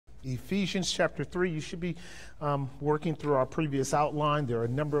Ephesians chapter 3. You should be working through our previous outline. There are a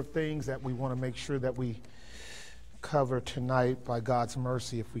number of things that we want to make sure that we cover tonight by God's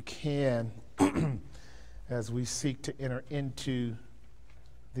mercy, if we can, as we seek to enter into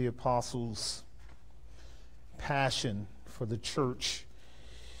the apostles' passion for the church,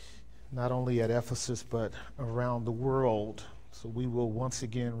 not only at Ephesus, but around the world. So we will once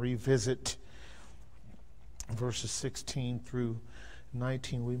again revisit verses 16 through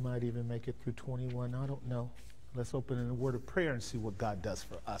 19. We might even make it through 21. I don't know. Let's open in a word of prayer and see what God does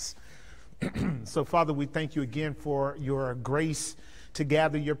for us. So, Father, we thank you again for your grace to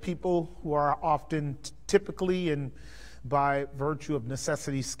gather your people who are often typically and by virtue of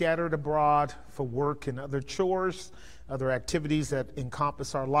necessity scattered abroad for work and other chores, other activities that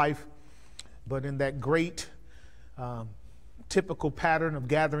encompass our life. But in that great typical pattern of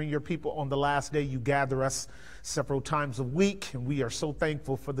gathering your people on the last day, you gather us several times a week, and we are so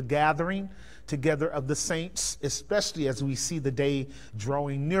thankful for the gathering together of the saints, especially as we see the day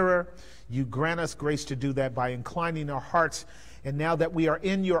drawing nearer. You grant us grace to do that by inclining our hearts. And now that we are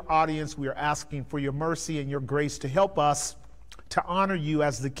in your audience, we are asking for your mercy and your grace to help us to honor you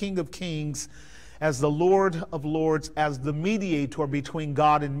as the King of Kings, as the Lord of Lords, as the mediator between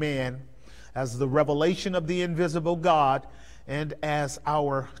God and man, as the revelation of the invisible God, and as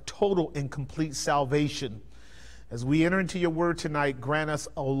our total and complete salvation. As we enter into your word tonight, grant us,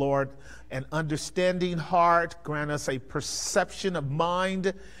 O Lord, an understanding heart, grant us a perception of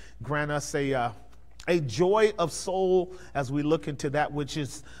mind, grant us a joy of soul as we look into that which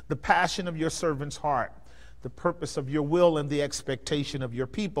is the passion of your servant's heart, the purpose of your will and the expectation of your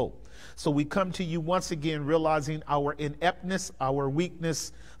people. So we come to you once again realizing our ineptness, our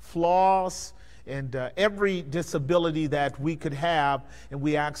weakness, flaws, and every disability that we could have, and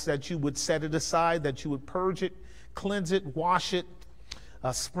we ask that you would set it aside, that you would purge it, cleanse it, wash it,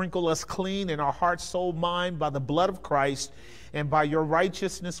 sprinkle us clean in our heart, soul, mind by the blood of Christ and by your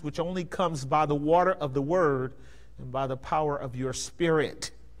righteousness, which only comes by the water of the word and by the power of your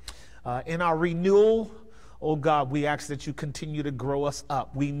spirit. In our renewal, oh God, we ask that you continue to grow us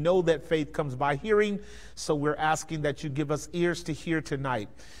up. We know that faith comes by hearing, so we're asking that you give us ears to hear tonight.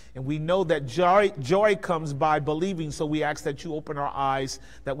 And we know that joy comes by believing, so we ask that you open our eyes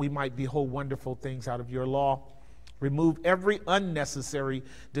that we might behold wonderful things out of your law. Remove every unnecessary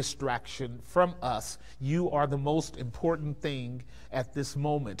distraction from us. You are the most important thing at this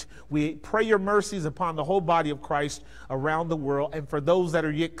moment. We pray your mercies upon the whole body of Christ around the world. And for those that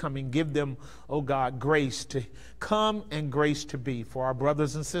are yet coming, give them, oh God, grace to come and grace to be. For our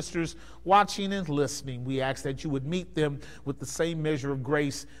brothers and sisters watching and listening, we ask that you would meet them with the same measure of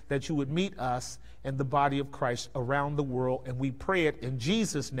grace that you would meet us and the body of Christ around the world. And we pray it in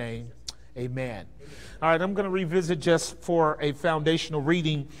Jesus' name. Amen. All right, I'm going to revisit just for a foundational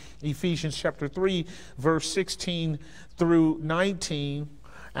reading, Ephesians chapter 3, verse 16 through 19.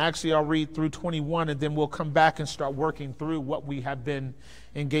 Actually, I'll read through 21, and then we'll come back and start working through what we have been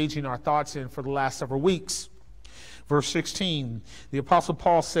engaging our thoughts in for the last several weeks. Verse 16, the Apostle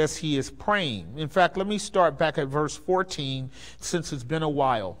Paul says he is praying. In fact, let me start back at verse 14, since it's been a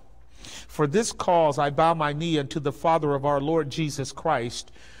while. For this cause I bow my knee unto the Father of our Lord Jesus Christ,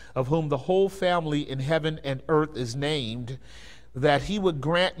 of whom the whole family in heaven and earth is named, that he would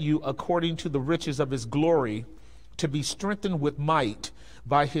grant you, according to the riches of his glory, to be strengthened with might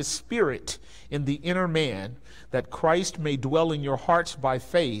by his Spirit in the inner man, that Christ may dwell in your hearts by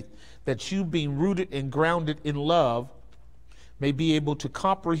faith, that you, being rooted and grounded in love, may be able to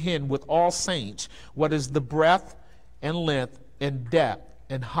comprehend with all saints what is the breadth and length and depth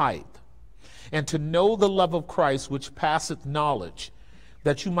and height, and to know the love of Christ which passeth knowledge,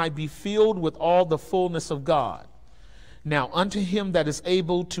 that you might be filled with all the fullness of God. Now unto him that is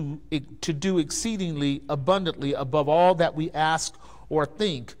able to do exceedingly abundantly above all that we ask or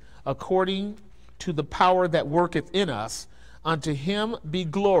think, according to the power that worketh in us, unto him be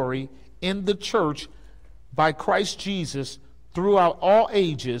glory in the church by Christ Jesus throughout all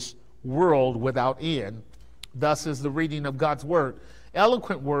ages, world without end. Thus is the reading of God's word.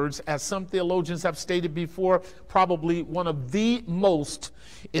 Eloquent words, as some theologians have stated before, probably one of the most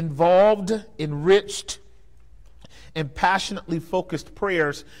involved, enriched, and passionately focused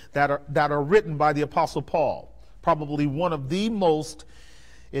prayers that are written by the Apostle Paul. Probably one of the most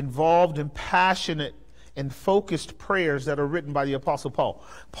involved and passionate and focused prayers that are written by the Apostle Paul.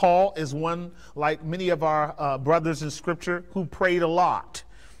 Paul is one, like many of our brothers in Scripture, who prayed a lot.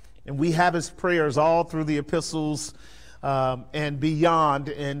 And we have his prayers all through the epistles and beyond.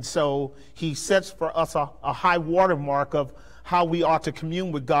 And so he sets for us a high watermark of how we ought to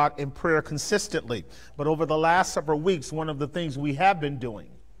commune with God in prayer consistently. But over the last several weeks, one of the things we have been doing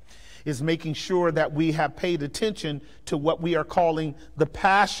is making sure that we have paid attention to what we are calling the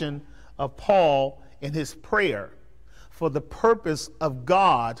passion of Paul in his prayer for the purpose of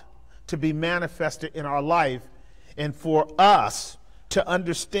God to be manifested in our life and for us to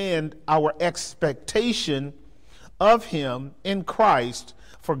understand our expectation of him in Christ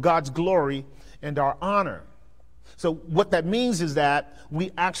for God's glory and our honor. So what that means is that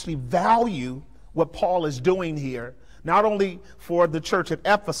we actually value what Paul is doing here, not only for the church at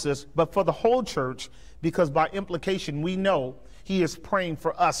Ephesus, but for the whole church, because by implication, we know he is praying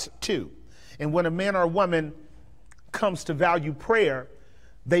for us too. And when a man or a woman comes to value prayer,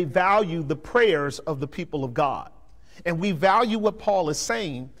 they value the prayers of the people of God. And we value what Paul is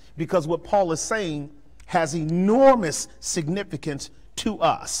saying because what Paul is saying has enormous significance to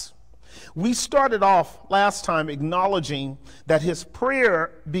us. We started off last time acknowledging that his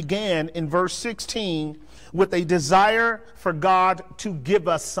prayer began in verse 16 with a desire for God to give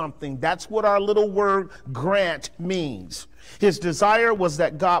us something. That's what our little word grant means. His desire was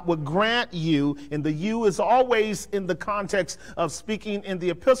that God would grant you, and the you is always in the context of speaking in the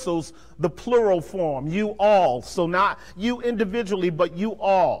epistles, the plural form, you all. So not you individually, but you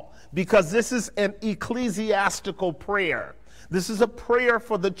all, because this is an ecclesiastical prayer. This is a prayer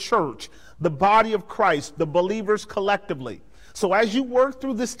for the church, the body of Christ, the believers collectively. So as you work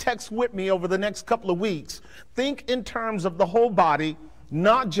through this text with me over the next couple of weeks, think in terms of the whole body,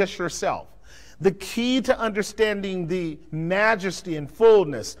 not just yourself. The key to understanding the majesty and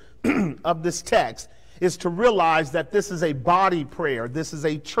fullness of this text is to realize that this is a body prayer. This is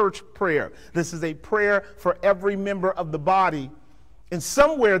a church prayer. This is a prayer for every member of the body. And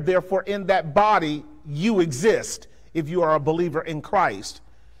somewhere, therefore, in that body, you exist if you are a believer in Christ.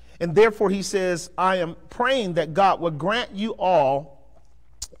 And therefore, he says, I am praying that God would grant you all,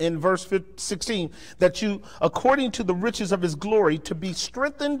 in verse 16, that you, according to the riches of his glory, to be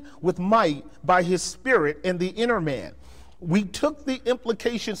strengthened with might by his Spirit in the inner man. We took the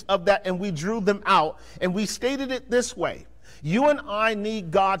implications of that and we drew them out, and we stated it this way. You and I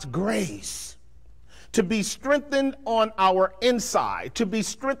need God's grace to be strengthened on our inside, to be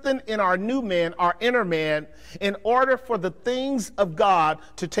strengthened in our new man, our inner man, in order for the things of God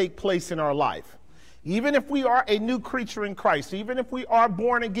to take place in our life. Even if we are a new creature in Christ, even if we are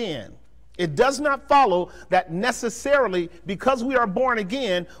born again, it does not follow that necessarily because we are born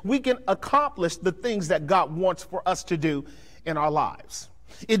again, we can accomplish the things that God wants for us to do in our lives.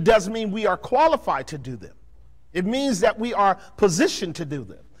 It does mean we are qualified to do them. It means that we are positioned to do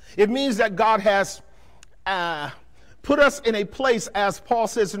them. It means that God has put us in a place, as Paul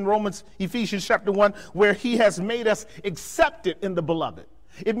says in Ephesians chapter 1, where he has made us accepted in the beloved.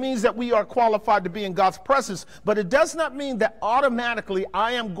 It means that we are qualified to be in God's presence, but it does not mean that automatically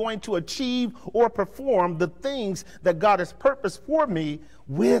I am going to achieve or perform the things that God has purposed for me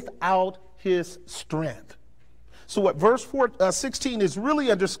without his strength. So what verse 16 is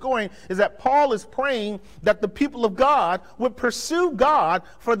really underscoring is that Paul is praying that the people of God would pursue God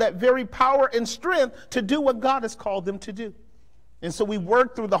for that very power and strength to do what God has called them to do. And so we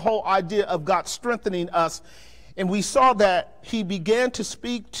worked through the whole idea of God strengthening us, and we saw that he began to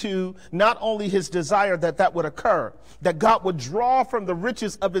speak to not only his desire that that would occur, that God would draw from the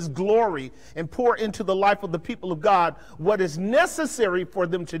riches of his glory and pour into the life of the people of God what is necessary for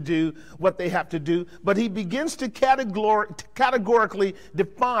them to do what they have to do, but he begins to categorically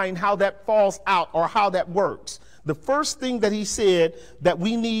define how that falls out or how that works. The first thing that he said that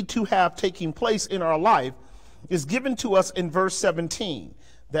we need to have taking place in our life is given to us in verse 17,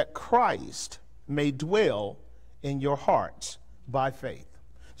 that Christ may dwell in your hearts by faith.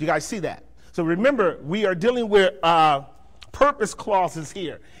 Do you guys see that? So remember, we are dealing with purpose clauses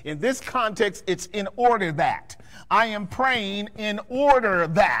here. In this context, it's in order that. I am praying in order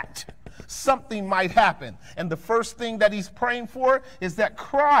that something might happen. And the first thing that he's praying for is that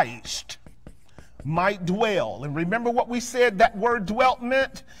Christ might dwell. And remember what we said that word dwelt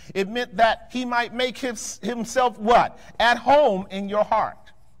meant? It meant that he might make himself what? At home in your heart.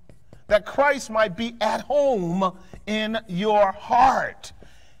 That Christ might be at home in your heart.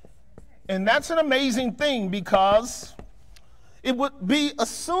 And that's an amazing thing, because it would be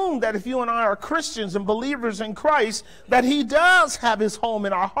assumed that if you and I are Christians and believers in Christ, that he does have his home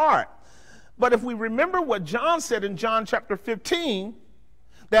in our heart. But if we remember what John said in John chapter 15,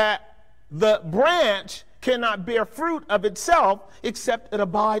 that the branch cannot bear fruit of itself except it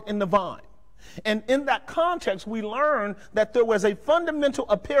abide in the vine. And in that context, we learn that there was a fundamental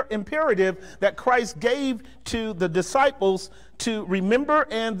imperative that Christ gave to the disciples to remember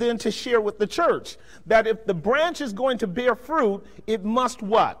and then to share with the church. That if the branch is going to bear fruit, it must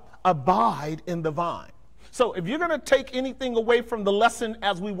what? Abide in the vine. So if you're going to take anything away from the lesson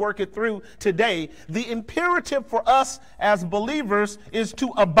as we work it through today, the imperative for us as believers is to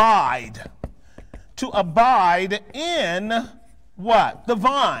abide. To abide in what? The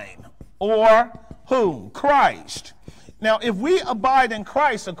vine. Or whom? Christ. Now, if we abide in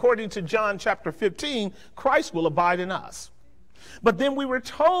Christ, according to John chapter 15, Christ will abide in us. But then we were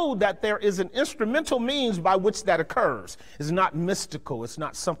told that there is an instrumental means by which that occurs. It's not mystical. It's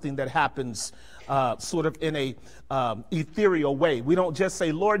not something that happens sort of in a ethereal way. We don't just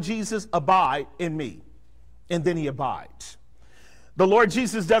say, Lord Jesus, abide in me, and then he abides. The Lord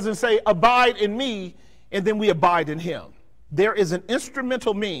Jesus doesn't say, abide in me, and then we abide in him. There is an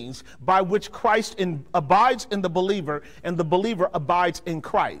instrumental means by which Christ abides in the believer, and the believer abides in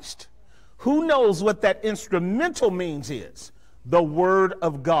Christ. Who knows what that instrumental means is? The Word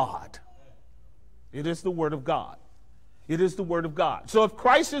of God. It is the Word of God. It is the Word of God. So if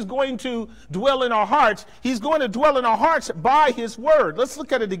Christ is going to dwell in our hearts, he's going to dwell in our hearts by his Word. Let's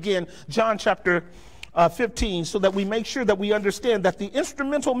look at it again, John chapter 15, so that we make sure that we understand that the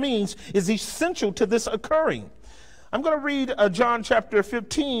instrumental means is essential to this occurring. I'm going to read John chapter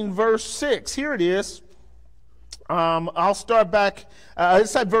 15, verse 6. Here it is. I'll start back.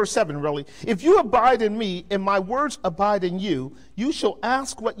 It's at verse 7, really. If you abide in me and my words abide in you, you shall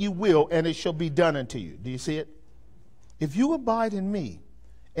ask what you will and it shall be done unto you. Do you see it? If you abide in me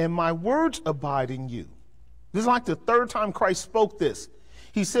and my words abide in you. This is like the third time Christ spoke this.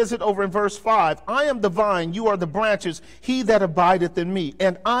 He says it over in verse 5. I am the vine, you are the branches, he that abideth in me,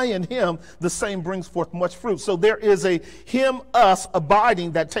 and I in him, the same brings forth much fruit. So there is a him, us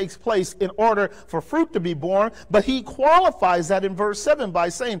abiding that takes place in order for fruit to be born. But he qualifies that in verse 7 by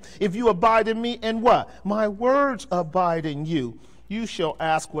saying, if you abide in me and what? My words abide in you, you shall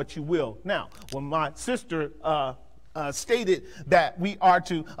ask what you will. Now, when my sister stated that we are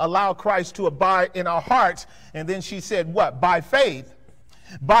to allow Christ to abide in our hearts, and then she said what? By faith.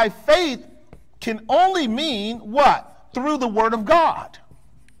 By faith can only mean what? Through the Word of God.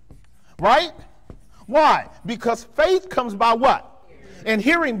 Right? Why? Because faith comes by what? And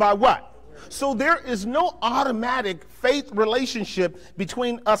hearing by what? So there is no automatic faith relationship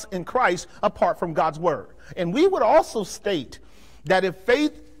between us and Christ apart from God's Word. And we would also state that if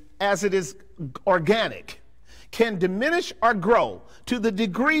faith, as it is organic, can diminish or grow to the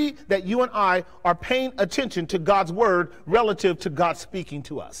degree that you and I are paying attention to God's Word relative to God speaking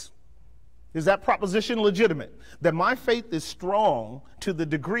to us. Is that proposition legitimate? That my faith is strong to the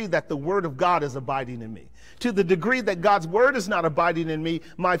degree that the Word of God is abiding in me. To the degree that God's Word is not abiding in me,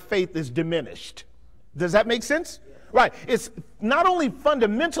 my faith is diminished. Does that make sense? Right. It's not only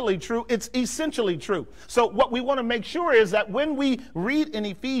fundamentally true, it's essentially true. So what we want to make sure is that when we read in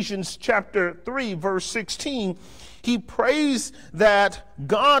Ephesians chapter 3, verse 16, he prays that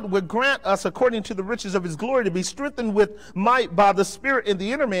God would grant us, according to the riches of his glory, to be strengthened with might by the Spirit in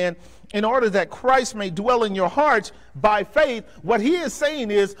the inner man, in order that Christ may dwell in your hearts by faith. What he is saying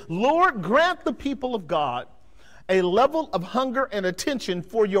is, Lord, grant the people of God a level of hunger and attention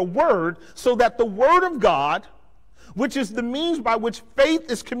for your word, so that the Word of God, which is the means by which faith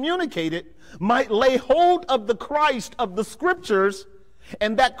is communicated, might lay hold of the Christ of the Scriptures,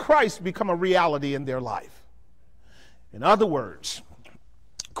 and that Christ become a reality in their life. In other words,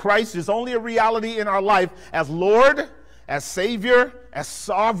 Christ is only a reality in our life as Lord, as Savior, as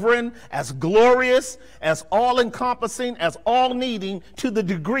sovereign, as glorious, as all-encompassing, as all-needing, to the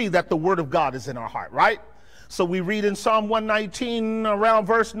degree that the Word of God is in our heart, right? So we read in Psalm 119 around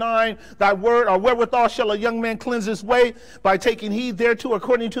verse 9, thy word, or wherewithal shall a young man cleanse his way? By taking heed thereto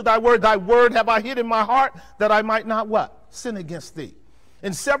according to thy word. Thy word have I hid in my heart, that I might not what? Sin against thee.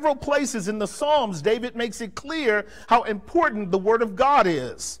 In several places in the Psalms, David makes it clear how important the Word of God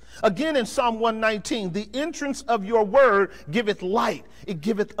is. Again, in Psalm 119, the entrance of your word giveth light. It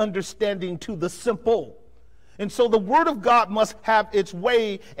giveth understanding to the simple. And so the Word of God must have its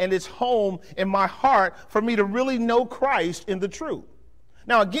way and its home in my heart for me to really know Christ in the truth.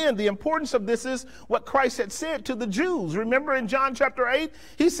 Now, again, the importance of this is what Christ had said to the Jews. Remember in John chapter 8,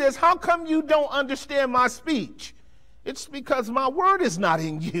 he says, how come you don't understand my speech? It's because my word is not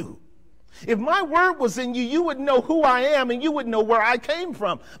in you. If my word was in you, you would know who I am and you would know where I came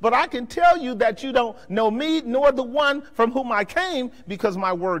from. But I can tell you that you don't know me nor the one from whom I came, because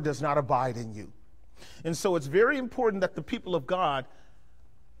my word does not abide in you. And so it's very important that the people of God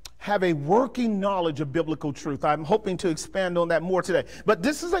have a working knowledge of biblical truth. I'm hoping to expand on that more today. But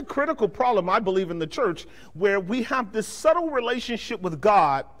this is a critical problem, I believe, in the church, where we have this subtle relationship with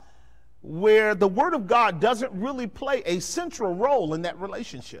God, where the Word of God doesn't really play a central role in that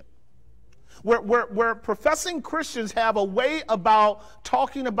relationship. Where professing Christians have a way about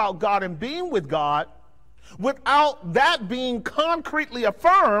talking about God and being with God, without that being concretely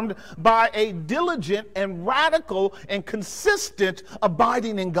affirmed by a diligent and radical and consistent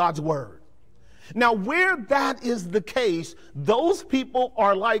abiding in God's word. Now, where that is the case, those people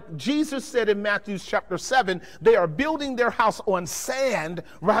are like Jesus said in Matthew chapter 7, they are building their house on sand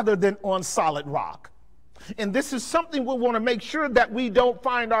rather than on solid rock. And this is something we want to make sure that we don't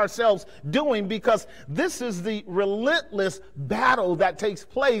find ourselves doing, because this is the relentless battle that takes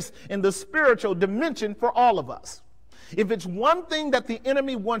place in the spiritual dimension for all of us. If it's one thing that the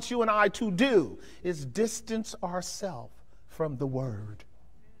enemy wants you and I to do, is distance ourselves from the word.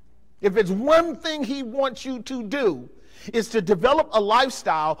 If it's one thing he wants you to do, is to develop a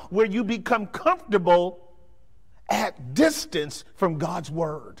lifestyle where you become comfortable at distance from God's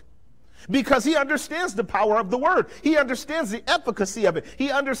word. Because he understands the power of the word. He understands the efficacy of it. He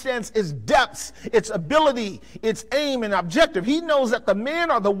understands its depths, its ability, its aim and objective. He knows that the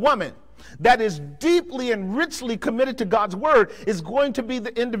man or the woman that is deeply and richly committed to God's word is going to be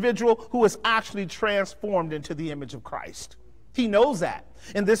the individual who is actually transformed into the image of Christ. He knows that.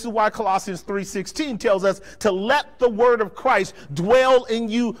 And this is why Colossians 3:16 tells us to let the word of Christ dwell in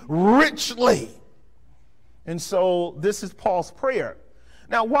you richly. And so this is Paul's prayer.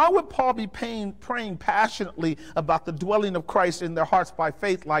 Now, why would Paul be praying passionately about the dwelling of Christ in their hearts by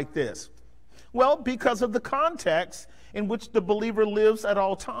faith like this? Well, because of the context in which the believer lives at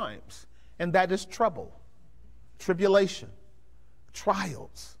all times, and that is trouble, tribulation,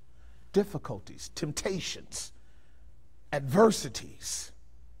 trials, difficulties, temptations, adversities,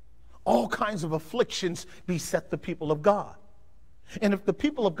 all kinds of afflictions beset the people of God. And if the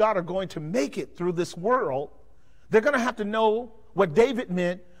people of God are going to make it through this world, they're going to have to know what David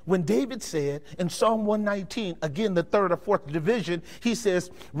meant when David said in Psalm 119, again, the third or fourth division, he says,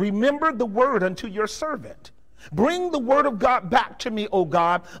 remember the word unto your servant. Bring the word of God back to me, O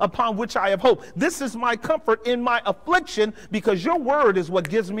God, upon which I have hope. This is my comfort in my affliction, because your word is what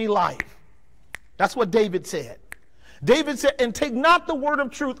gives me life. That's what David said. David said, and take not the word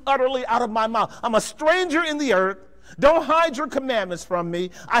of truth utterly out of my mouth. I'm a stranger in the earth. Don't hide your commandments from me.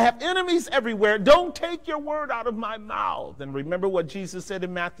 I have enemies everywhere. Don't take your word out of my mouth. And remember what Jesus said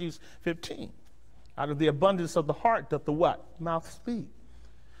in Matthew 15. Out of the abundance of the heart doth the what? Mouth speak.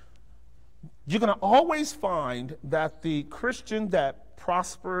 You're going to always find that the Christian that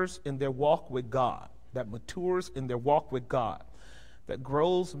prospers in their walk with God, that matures in their walk with God, that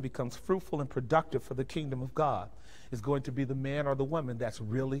grows and becomes fruitful and productive for the kingdom of God, is going to be the man or the woman that's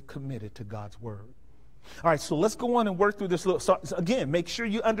really committed to God's word. All right, so let's go on and work through this. So again, make sure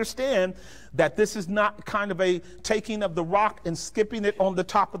you understand that this is not kind of a taking of the rock and skipping it on the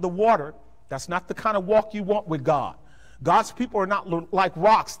top of the water. That's not the kind of walk you want with God. God's people are not like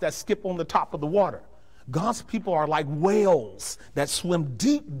rocks that skip on the top of the water. God's people are like whales that swim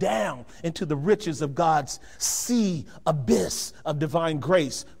deep down into the riches of God's sea abyss of divine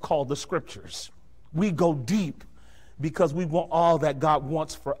grace called the scriptures. We go deep because we want all that God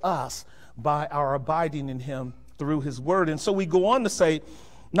wants for us by our abiding in him through his word. And so we go on to say,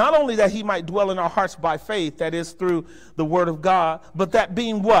 not only that he might dwell in our hearts by faith, that is through the word of God, but that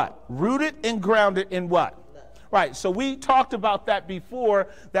being what? Rooted and grounded in what? Right, so we talked about that before,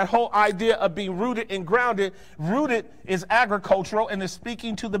 that whole idea of being rooted and grounded. Rooted is agricultural and is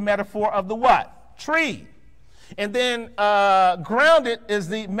speaking to the metaphor of the what? Tree. And then grounded is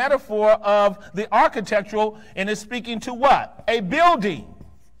the metaphor of the architectural and is speaking to what? A building.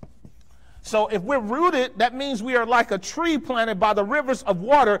 So if we're rooted, that means we are like a tree planted by the rivers of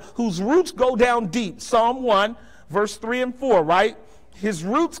water whose roots go down deep. Psalm 1, verse 3 and 4, right? His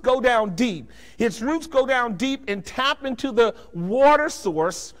roots go down deep. His roots go down deep and tap into the water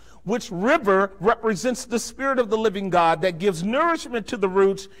source, which river represents the Spirit of the living God that gives nourishment to the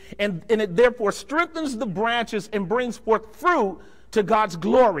roots, and it therefore strengthens the branches and brings forth fruit to God's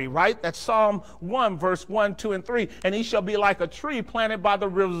glory, right? That's Psalm 1, verse 1, 2, and 3. And he shall be like a tree planted by the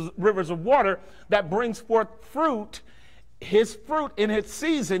rivers of water that brings forth fruit. His fruit in its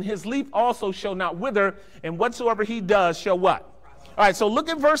season, his leaf also shall not wither, and whatsoever he does shall what? All right, so look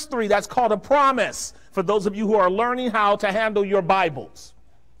at verse 3. That's called a promise for those of you who are learning how to handle your Bibles.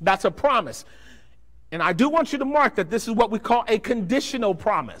 That's a promise. And I do want you to mark that this is what we call a conditional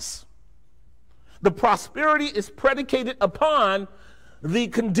promise. The prosperity is predicated upon the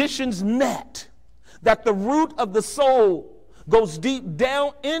conditions met, that the root of the soul goes deep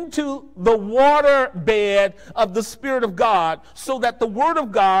down into the water bed of the Spirit of God, so that the Word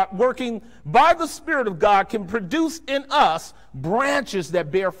of God, working by the Spirit of God, can produce in us branches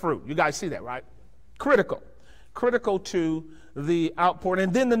that bear fruit. You guys see that, right? Critical to the outpouring.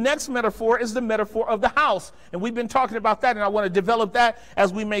 And then the next metaphor is the metaphor of the house. And we've been talking about that, and I want to develop that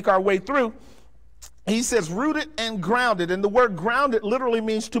as we make our way through. He says rooted and grounded. And the word grounded literally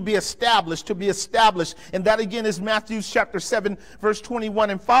means to be established, to be established. And that again is Matthew chapter 7, verse 21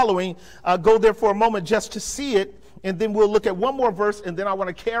 and following. Go there for a moment just to see it. And then we'll look at one more verse. And then I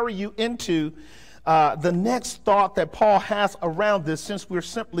want to carry you into the next thought that Paul has around this, since we're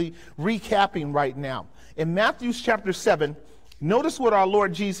simply recapping right now. In Matthew chapter 7, notice what our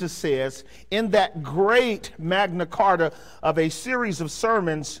Lord Jesus says in that great Magna Carta of a series of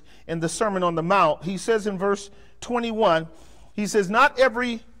sermons in the Sermon on the Mount. He says in verse 21, he says, "Not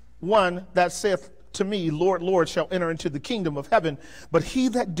every one that saith to me, Lord, Lord, shall enter into the kingdom of heaven, but he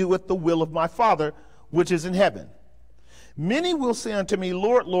that doeth the will of my Father which is in heaven. Many will say unto me,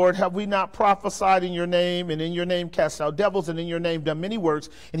 Lord, Lord, have we not prophesied in your name, and in your name cast out devils, and in your name done many works?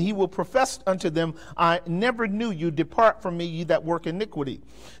 And he will profess unto them, I never knew you. Depart from me, ye that work iniquity.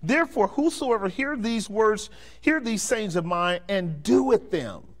 Therefore, whosoever hear these words, hear these sayings of mine, and doeth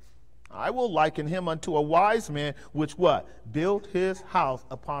them, I will liken him unto a wise man, which what? Built his house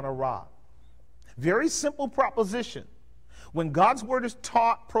upon a rock." Very simple proposition. When God's word is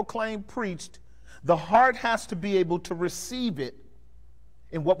taught, proclaimed, preached, the heart has to be able to receive it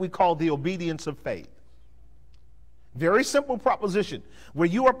in what we call the obedience of faith. Very simple proposition. Where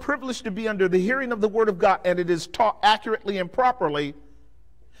you are privileged to be under the hearing of the word of God and it is taught accurately and properly,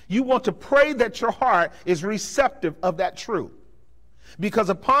 you want to pray that your heart is receptive of that truth. Because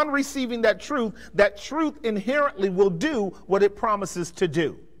upon receiving that truth inherently will do what it promises to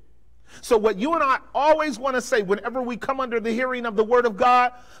do. So what you and I always want to say whenever we come under the hearing of the word of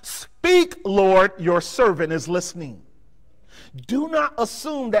God, speak, Lord, your servant is listening. Do not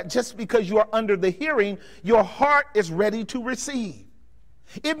assume that just because you are under the hearing, your heart is ready to receive.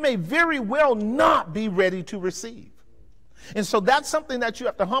 It may very well not be ready to receive. And so that's something that you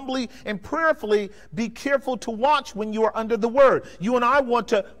have to humbly and prayerfully be careful to watch when you are under the word. You and I want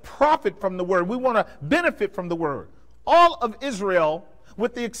to profit from the word. We want to benefit from the word. All of Israel,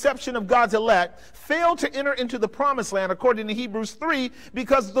 with the exception of God's elect, failed to enter into the promised land, according to Hebrews 3,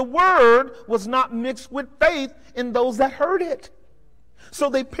 because the word was not mixed with faith in those that heard it. So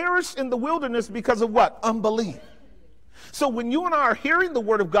they perished in the wilderness because of what? Unbelief. So when you and I are hearing the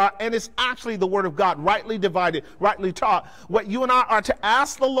word of God, and it's actually the word of God, rightly divided, rightly taught, what you and I are to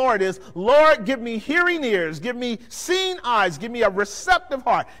ask the Lord is, Lord, give me hearing ears, give me seeing eyes, give me a receptive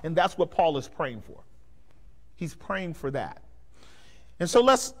heart. And that's what Paul is praying for. He's praying for that. And so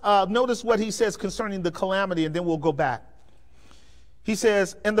let's notice what he says concerning the calamity, and then we'll go back. He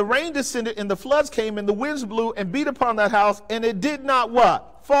says, "And the rain descended, and the floods came, and the winds blew and beat upon that house, and it did not"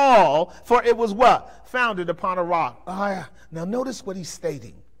 what? "Fall, for it was" what? "Founded upon a rock." Now notice what he's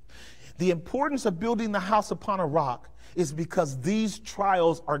stating. The importance of building the house upon a rock is because these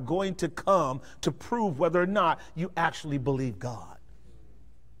trials are going to come to prove whether or not you actually believe God.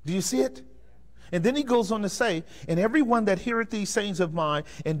 Do you see it? And then he goes on to say, "And every one that heareth these sayings of mine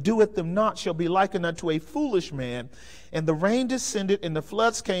and doeth them not shall be likened unto a foolish man. And the rain descended, and the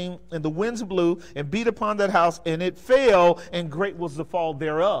floods came, and the winds blew and beat upon that house, and it fell, and great was the fall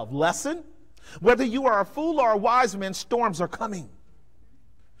thereof." Lesson: whether you are a fool or a wise man, storms are coming.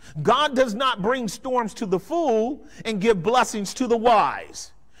 God does not bring storms to the fool and give blessings to the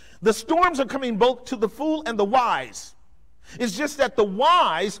wise. The storms are coming both to the fool and the wise. It's just that the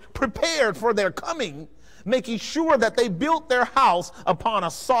wise prepared for their coming, making sure that they built their house upon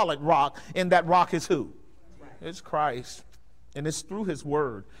a solid rock, and that rock is who? It's Christ. And it's through his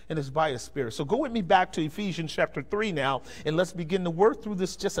word, and it's by his spirit. So go with me back to Ephesians chapter 3 now, and let's begin to work through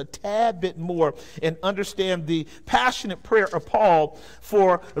this just a tad bit more and understand the passionate prayer of Paul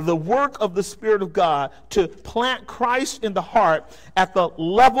for the work of the Spirit of God to plant Christ in the heart at the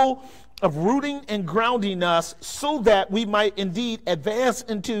level of rooting and grounding us, so that we might indeed advance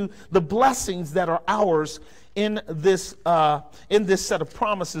into the blessings that are ours in this set of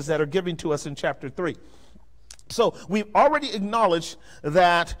promises that are given to us in chapter 3. So we've already acknowledged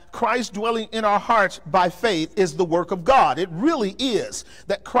that Christ dwelling in our hearts by faith is the work of God. It really is.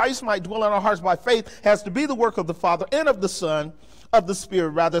 That Christ might dwell in our hearts by faith has to be the work of the Father and of the Son, of the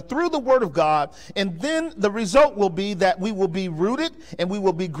Spirit, rather, through the word of God. And then the result will be that we will be rooted and we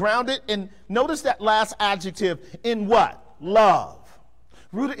will be grounded. And notice that last adjective, in what? Love.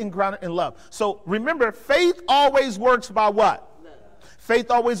 Rooted and grounded in love. So remember, faith always works by what? Love.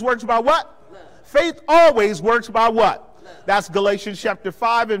 Faith always works by what? Love. Faith always works by what? Love. That's Galatians chapter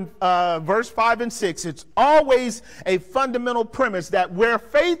 5 and verse 5 and 6. It's always a fundamental premise that where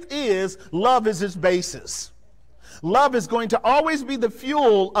faith is, love is its basis. Love is going to always be the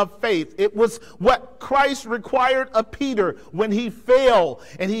fuel of faith. It was what Christ required of Peter when he failed,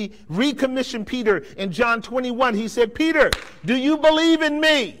 and he recommissioned Peter in John 21. He said, "Peter, do you believe in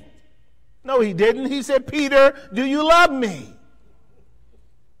me?" No, he didn't. He said, Peter, do you love me?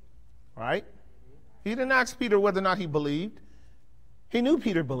 Right? He didn't ask Peter whether or not he believed. He knew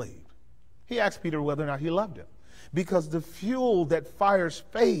Peter believed. He asked Peter whether or not he loved him. Because the fuel that fires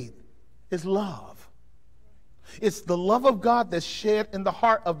faith is love. It's the love of God that's shed in the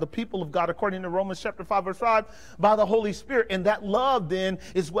heart of the people of God, according to Romans chapter 5, verse 5, by the Holy Spirit. And that love then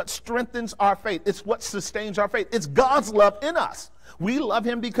is what strengthens our faith. It's what sustains our faith. It's God's love in us. We love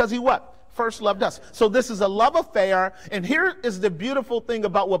him because he what? First loved us. So this is a love affair. And here is the beautiful thing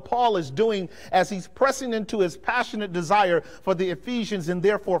about what Paul is doing as he's pressing into his passionate desire for the Ephesians and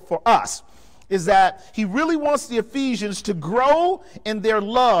therefore for us, is that he really wants the Ephesians to grow in their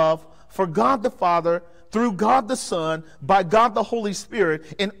love for God the Father, through God the Son, by God the Holy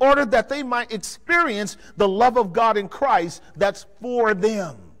Spirit, in order that they might experience the love of God in Christ that's for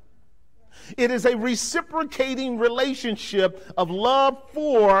them. It is a reciprocating relationship of love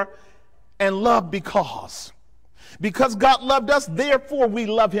for and love because. Because God loved us, therefore we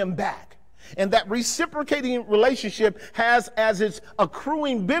love him back. And that reciprocating relationship has as its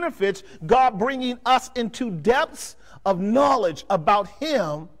accruing benefits God bringing us into depths of knowledge about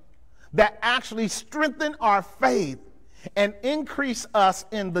him that actually strengthen our faith and increase us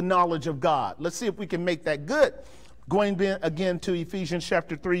in the knowledge of God. Let's see if we can make that good. Going again to Ephesians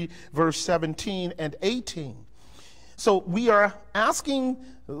chapter 3, verse 17 and 18. So we are asking,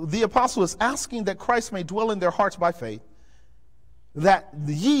 the apostle is asking that Christ may dwell in their hearts by faith, that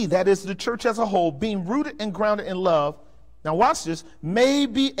ye, that is the church as a whole, being rooted and grounded in love, now watch this, may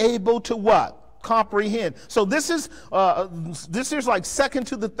be able to what? Comprehend. So this is like second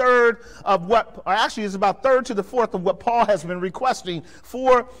to the third of what, or actually is about third to the fourth of what Paul has been requesting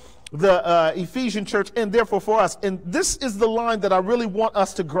for the Ephesian church and therefore for us. And this is the line that I really want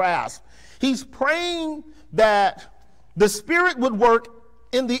us to grasp. He's praying that the Spirit would work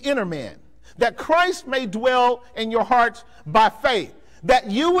in the inner man, that Christ may dwell in your hearts by faith,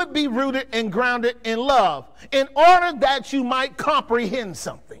 that you would be rooted and grounded in love in order that you might comprehend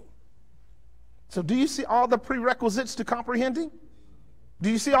something. So do you see all the prerequisites to comprehending? Do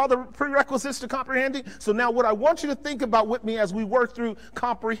you see all the prerequisites to comprehending? So now what I want you to think about with me as we work through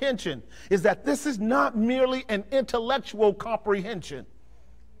comprehension is that this is not merely an intellectual comprehension.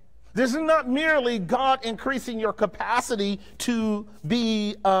 This is not merely God increasing your capacity to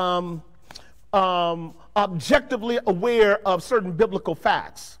be objectively aware of certain biblical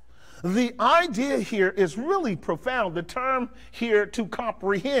facts. The idea here is really profound. The term here to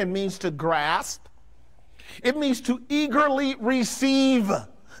comprehend means to grasp. It means to eagerly receive.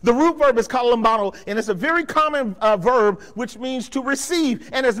 The root verb is kalambano, and it's a very common verb, which means to receive.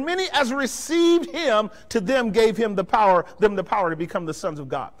 And as many as received him, to them gave him the power to become the sons of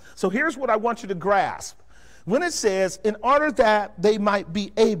God. So here's what I want you to grasp. When it says, in order that they might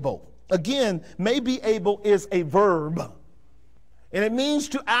be able, again, may be able is a verb. And it means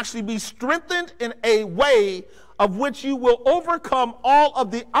to actually be strengthened in a way of which you will overcome all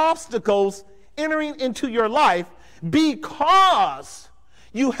of the obstacles entering into your life because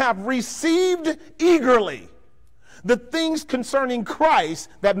you have received eagerly the things concerning Christ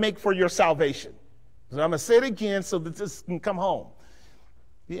that make for your salvation. So I'm going to say it again so that this can come home.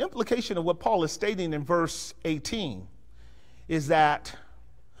 The implication of what Paul is stating in verse 18 is that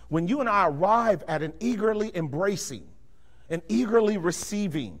when you and I arrive at an eagerly embracing, and eagerly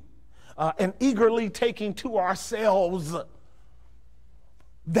receiving, and eagerly taking to ourselves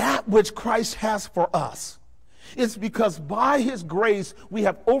that which Christ has for us, it's because by his grace we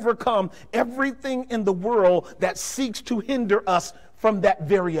have overcome everything in the world that seeks to hinder us from that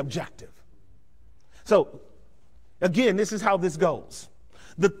very objective. So again, this is how this goes.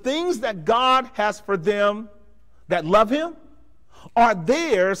 The things that God has for them that love him are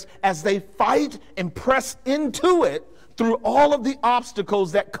theirs as they fight and press into it through all of the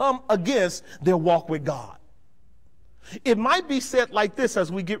obstacles that come against their walk with God. It might be said like this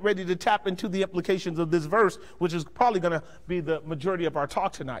as we get ready to tap into the implications of this verse, which is probably going to be the majority of our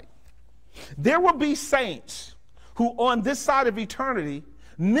talk tonight. There will be saints who on this side of eternity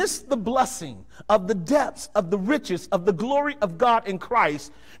miss the blessing of the depths of the riches of the glory of God in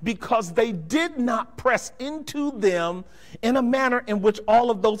Christ because they did not press into them in a manner in which all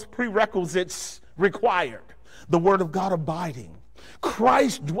of those prerequisites required. The word of God abiding,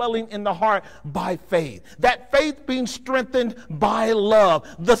 Christ dwelling in the heart by faith, that faith being strengthened by love,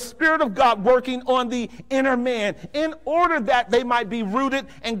 the Spirit of God working on the inner man in order that they might be rooted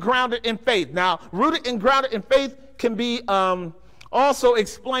and grounded in faith. Now, rooted and grounded in faith can be also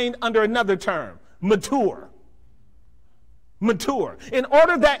explained under another term, mature. Mature. In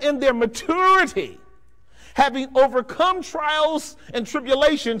order that in their maturity, having overcome trials and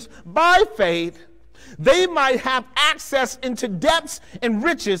tribulations by faith, they might have access into depths and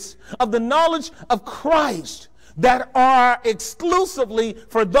riches of the knowledge of Christ that are exclusively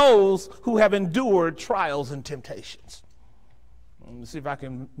for those who have endured trials and temptations. Let me see if I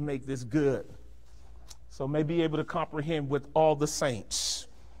can make this good. So may be able to comprehend with all the saints,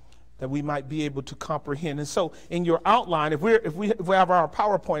 that we might be able to comprehend. And so in your outline, if we have our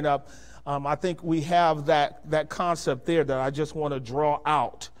PowerPoint up, I think we have that concept there that I just want to draw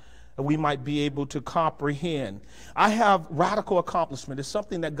out, that we might be able to comprehend. I have radical accomplishment. It's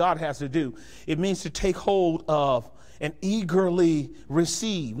something that God has to do. It means to take hold of and eagerly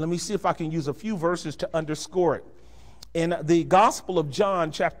receive. Let me see if I can use a few verses to underscore it. In the Gospel of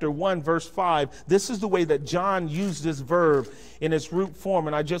John, chapter 1, verse 5, this is the way that John used this verb in its root form,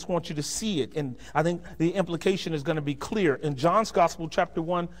 and I just want you to see it. And I think the implication is going to be clear. In John's Gospel, chapter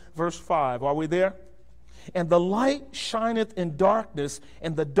 1, verse 5, are we there? And the light shineth in darkness,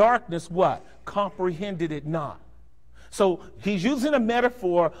 and the darkness, what? Comprehended it not. So he's using a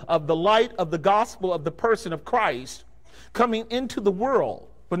metaphor of the light of the gospel of the person of Christ coming into the world.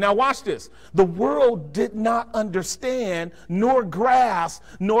 But now watch this. The world did not understand, nor grasp,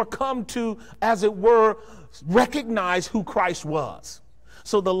 nor come to, as it were, recognize who Christ was.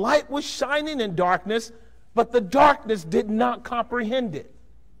 So the light was shining in darkness, but the darkness did not comprehend it.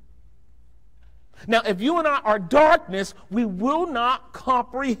 Now, if you and I are darkness, we will not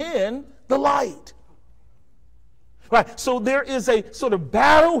comprehend the light. Right, so there is a sort of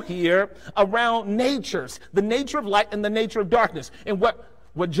battle here around natures, the nature of light and the nature of darkness. And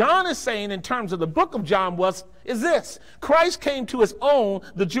what John is saying in terms of the book of John is this: Christ came to his own,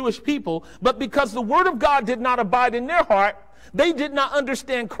 the Jewish people, but because the word of God did not abide in their heart, they did not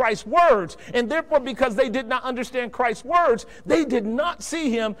understand Christ's words. And therefore, because they did not understand Christ's words, they did not see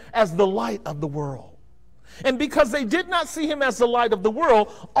him as the light of the world. And because they did not see him as the light of the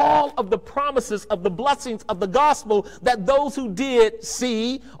world, all of the promises of the blessings of the gospel that those who did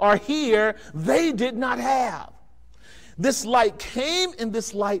see or hear, they did not have. This light came and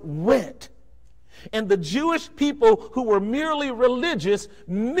this light went. And the Jewish people who were merely religious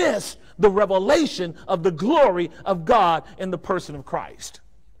missed the revelation of the glory of God in the person of Christ.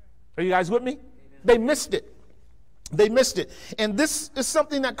 Are you guys with me? They missed it. They missed it. And this is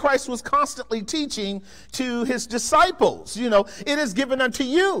something that Christ was constantly teaching to his disciples. You know, it is given unto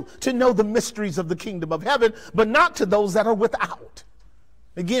you to know the mysteries of the kingdom of heaven, but not to those that are without.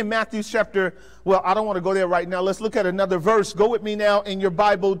 Again, Matthew chapter, well, I don't want to go there right now. Let's look at another verse. Go with me now in your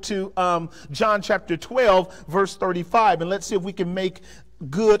Bible to John chapter 12, verse 35. And let's see if we can make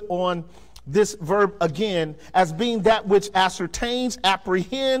good on this verb again, as being that which ascertains,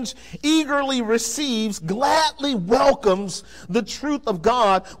 apprehends, eagerly receives, gladly welcomes the truth of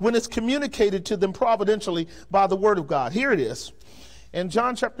God when it's communicated to them providentially by the word of God. Here it is. In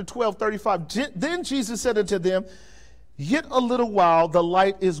John chapter 12, 35, then Jesus said unto them, yet a little while the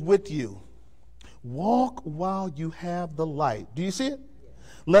light is with you. Walk while you have the light. Do you see it?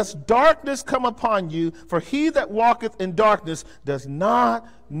 Lest darkness come upon you, for he that walketh in darkness does not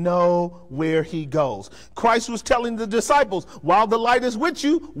know where he goes. Christ was telling the disciples, while the light is with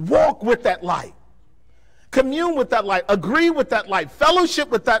you, walk with that light. Commune with that light, agree with that light, fellowship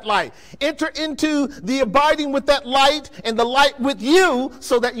with that light, enter into the abiding with that light and the light with you,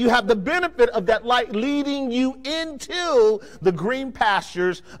 so that you have the benefit of that light leading you into the green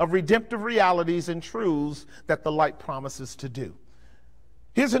pastures of redemptive realities and truths that the light promises to do.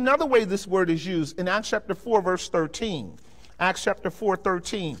 Here's another way this word is used in Acts chapter 4, verse 13. Acts chapter 4,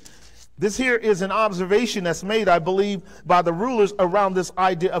 13. This here is an observation that's made, I believe, by the rulers around this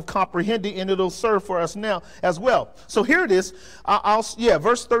idea of comprehending, and it'll serve for us now as well. So here it is.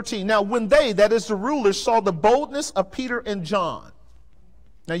 Verse 13. Now, when they, that is the rulers, saw the boldness of Peter and John.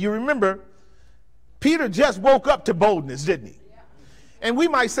 Now, you remember, Peter just woke up to boldness, didn't he? And we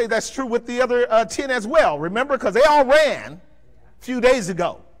might say that's true with the other 10 as well. Remember, because they all ran a few days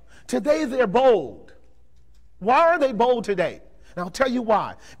ago. Today, they're bold. Why are they bold today? And I'll tell you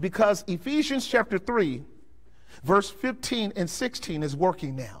why. Because Ephesians chapter 3, verse 15 and 16 is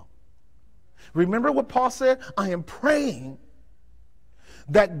working now. Remember what Paul said? I am praying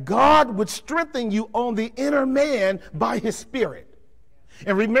that God would strengthen you on the inner man by his Spirit.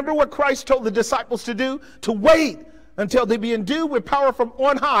 And remember what Christ told the disciples to do? To wait until they be endued with power from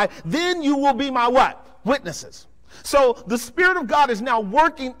on high. Then you will be my what? Witnesses. So the Spirit of God is now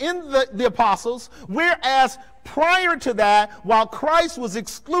working in the apostles, whereas prior to that, while Christ was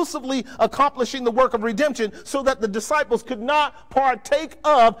exclusively accomplishing the work of redemption so that the disciples could not partake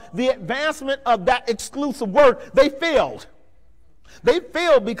of the advancement of that exclusive work, they failed. They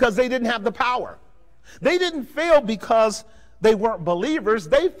failed because they didn't have the power. They didn't fail because they weren't believers.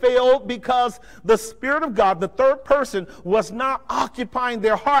 They failed because the Spirit of God, the third person, was not occupying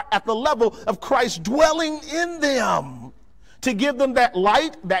their heart at the level of Christ dwelling in them to give them that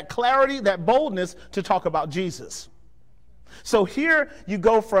light, that clarity, that boldness to talk about Jesus. So here you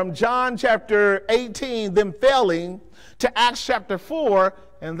go from John chapter 18, them failing, to Acts chapter 4,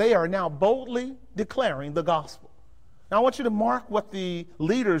 and they are now boldly declaring the gospel. Now I want you to mark what the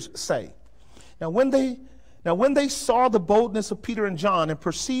leaders say. Now when they saw the boldness of Peter and John and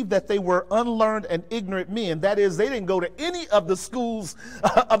perceived that they were unlearned and ignorant men, that is, they didn't go to any of the schools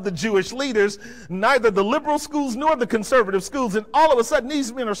of the Jewish leaders, neither the liberal schools nor the conservative schools, and all of a sudden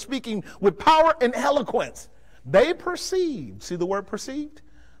these men are speaking with power and eloquence. They perceived, see the word perceived?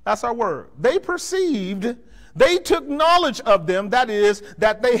 That's our word. They perceived, they took knowledge of them, that is,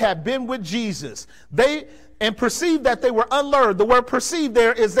 that they had been with Jesus. And perceived that they were unlearned. The word perceived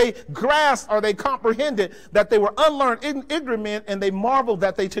there is they grasped or they comprehended that they were unlearned, ignorant men, and they marveled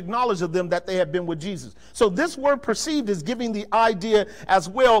that they took knowledge of them that they had been with Jesus. So this word perceived is giving the idea as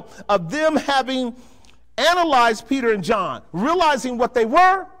well of them having analyzed Peter and John, realizing what they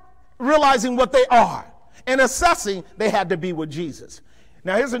were, realizing what they are, and assessing they had to be with Jesus.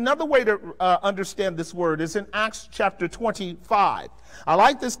 Now here's another way to understand this word. It's in Acts chapter 25. I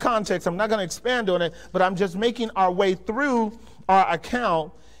like this context. I'm not going to expand on it, but I'm just making our way through our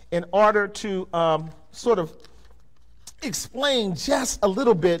account in order to sort of explain just a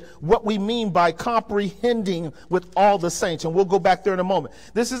little bit what we mean by comprehending with all the saints. And we'll go back there in a moment.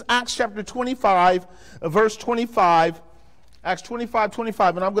 This is Acts chapter 25, verse 25. Acts 25:25,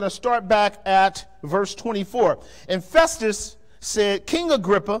 and I'm going to start back at verse 24. And Festus said, King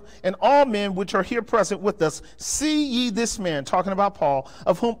Agrippa, and all men which are here present with us, see ye this man, talking about Paul,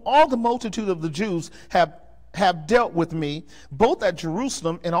 of whom all the multitude of the Jews have dealt with me, both at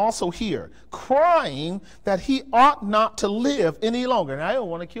Jerusalem and also here, crying that he ought not to live any longer. And I don't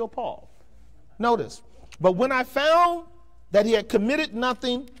want to kill Paul. Notice, but when I found that he had committed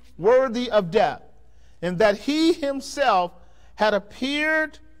nothing worthy of death, and that he himself had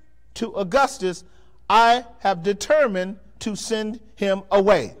appeared to Augustus, I have determined to send him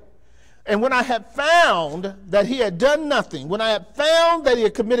away. And when I had found that he had done nothing, when I had found that he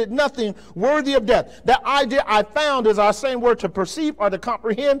had committed nothing worthy of death, that idea I found is our same word, to perceive or to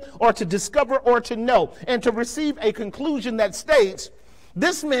comprehend or to discover or to know, and to receive a conclusion that states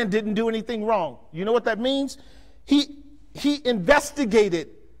this man didn't do anything wrong. You know what that means? He investigated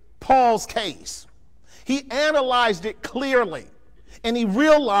Paul's case. He analyzed it clearly, and he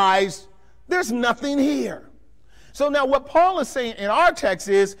realized there's nothing here. So now what Paul is saying in our text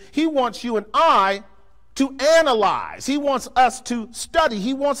is he wants you and I to analyze. He wants us to study.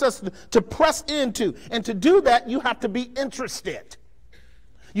 He wants us to press into. And to do that, you have to be interested.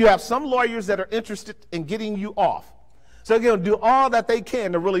 You have some lawyers that are interested in getting you off. So they're going to do all that they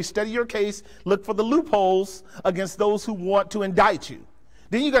can to really study your case, look for the loopholes against those who want to indict you.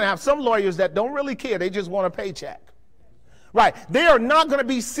 Then you're going to have some lawyers that don't really care. They just want a paycheck. Right. They are not going to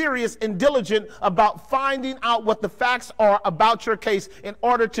be serious and diligent about finding out what the facts are about your case in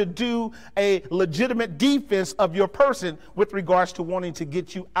order to do a legitimate defense of your person with regards to wanting to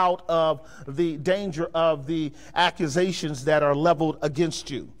get you out of the danger of the accusations that are leveled against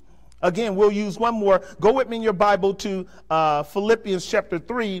you. Again, we'll use one more. Go with me in your Bible to Philippians chapter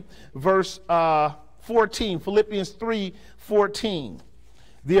 3, verse 14. Philippians 3:14.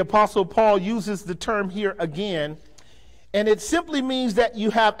 The Apostle Paul uses the term here again. And it simply means that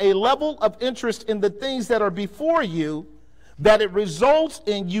you have a level of interest in the things that are before you, that it results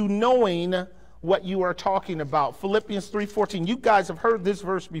in you knowing what you are talking about. Philippians 3:14. You guys have heard this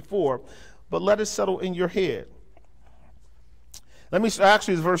verse before, but let it settle in your head.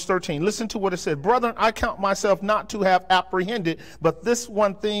 Actually, it's verse 13. Listen to what it said. Brethren, I count myself not to have apprehended, but this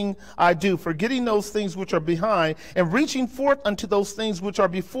one thing I do, forgetting those things which are behind, and reaching forth unto those things which are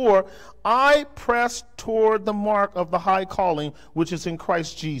before, I press toward the mark of the high calling, which is in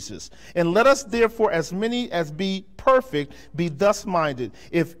Christ Jesus. And let us therefore, as many as be perfect, be thus minded.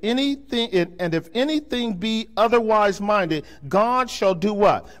 If anything be otherwise minded, God shall do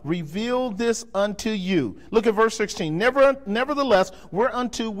what? Reveal this unto you. Look at verse 16. Nevertheless,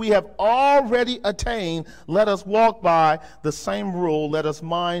 whereunto we have already attained, let us walk by the same rule, let us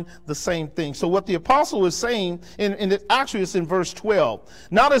mind the same thing. So what the apostle is saying, and it actually is in verse 12,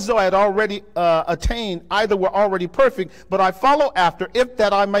 not as though I had already attained, either were already perfect, but I follow after, if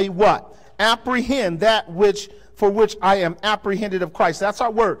that I may what? Apprehend that for which I am apprehended of Christ. That's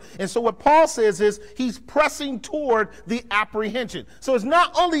our word. And so what Paul says is he's pressing toward the apprehension. So it's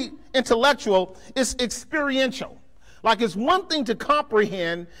not only intellectual, it's experiential. Like it's one thing to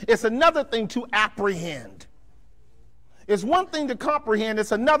comprehend, it's another thing to apprehend. It's one thing to comprehend,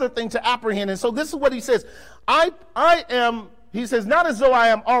 it's another thing to apprehend. And so this is what he says. He says, not as though I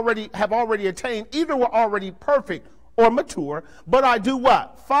have already attained, either were already perfect or mature, but I do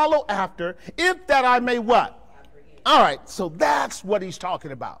what? Follow after, if that I may what? All right, so that's what he's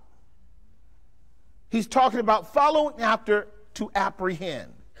talking about. He's talking about following after to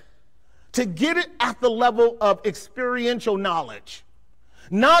apprehend, to get it at the level of experiential knowledge,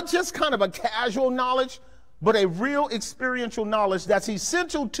 not just kind of a casual knowledge, but a real experiential knowledge that's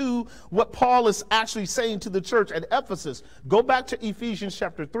essential to what Paul is actually saying to the church at Ephesus. Go back to Ephesians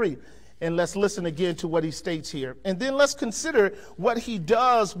chapter 3, and let's listen again to what he states here. And then let's consider what he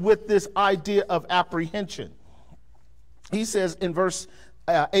does with this idea of apprehension. He says in verse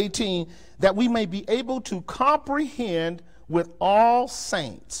 18, that we may be able to comprehend with all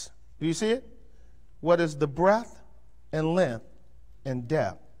saints. Do you see it? What is the breadth and length and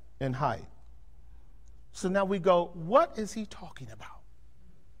depth and height? So now we go, what is he talking about?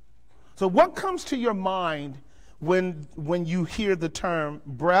 So what comes to your mind when you hear the term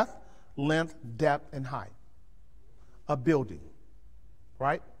breadth, length, depth, and height? A building,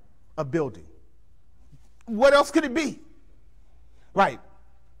 right? A building. What else could it be? Right.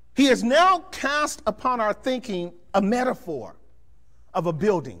 He has now cast upon our thinking a metaphor of a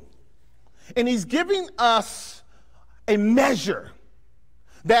building. And he's giving us a measure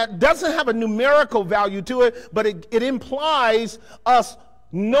that doesn't have a numerical value to it, but it implies us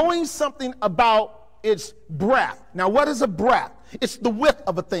knowing something about its breadth. Now, what is a breadth? It's the width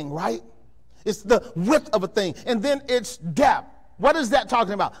of a thing, right? It's the width of a thing. And then its depth. What is that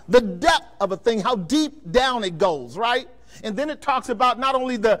talking about? The depth of a thing, how deep down it goes, right? And then it talks about not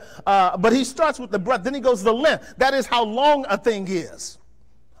only but he starts with the breadth, then he goes to the length. That is how long a thing is.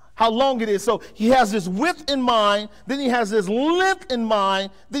 How long it is. So he has this width in mind, then he has this length in mind,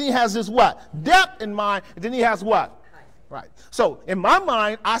 then he has this what? Depth in mind, and then he has what? Right. So in my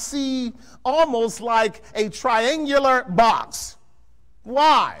mind, I see almost like a triangular box.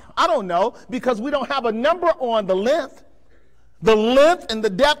 Why? I don't know, because we don't have a number on the length. The length and the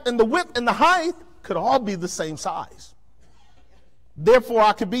depth and the width and the height could all be the same size. Therefore,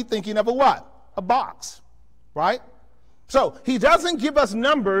 I could be thinking of a what? A box, right? So he doesn't give us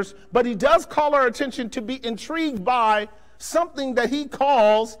numbers, but he does call our attention to be intrigued by something that he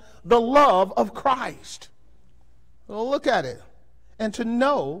calls the love of Christ. Well, look at it. And to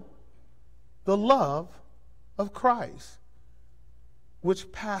know the love of Christ,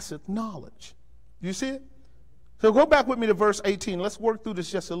 which passeth knowledge. You see it? So go back with me to verse 18. Let's work through this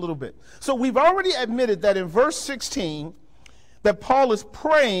just a little bit. So we've already admitted that in verse 16, that Paul is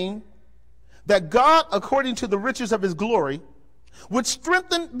praying that God, according to the riches of his glory, would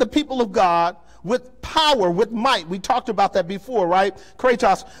strengthen the people of God with power, with might. We talked about that before, right?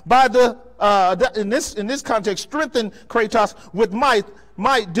 Kratos, by in this context, strengthen Kratos with might,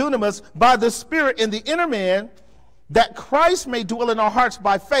 dunamis, by the Spirit in the inner man, that Christ may dwell in our hearts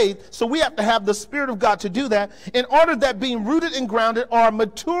by faith. So we have to have the Spirit of God to do that, in order that being rooted and grounded or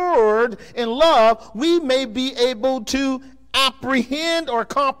matured in love, we may be able to apprehend or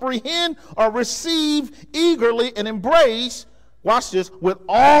comprehend or receive eagerly and embrace, watch this, with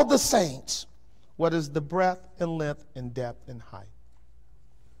all the saints, what is the breadth and length and depth and height.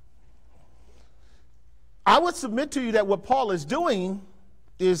 I would submit to you that what Paul is doing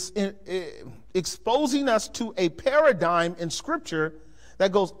is exposing us to a paradigm in Scripture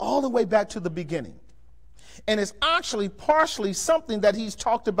that goes all the way back to the beginning. And it's actually partially something that he's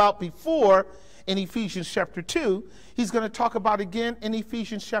talked about before in Ephesians chapter 2. He's going to talk about again in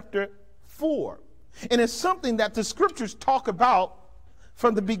Ephesians chapter 4. And it's something that the Scriptures talk about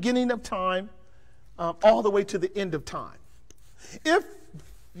from the beginning of time all the way to the end of time. If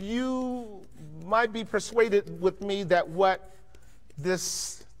you might be persuaded with me that what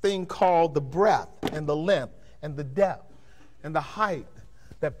this thing called the breadth and the length and the depth and the height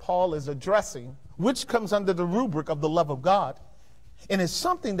that Paul is addressing, which comes under the rubric of the love of God, and it's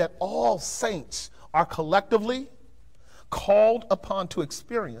something that all saints are collectively called upon to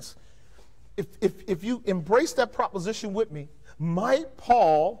experience. If you embrace that proposition with me, might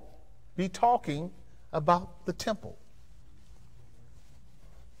Paul be talking about the temple?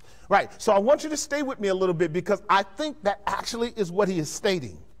 Right, so I want you to stay with me a little bit, because I think that actually is what he is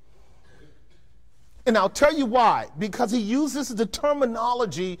stating. And I'll tell you why. Because he uses the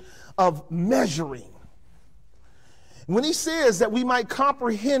terminology of measuring. When he says that we might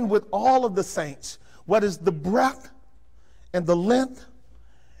comprehend with all of the saints what is the breadth and the length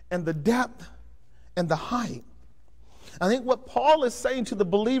and the depth and the height, I think what Paul is saying to the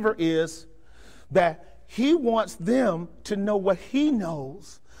believer is that he wants them to know what he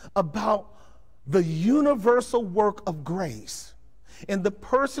knows about the universal work of grace in the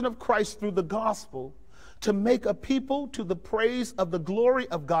person of Christ through the gospel, to make a people to the praise of the glory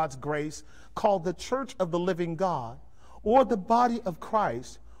of God's grace, called the church of the living God, or the body of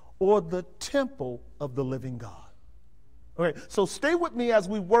Christ, or the temple of the living God. Okay, so stay with me as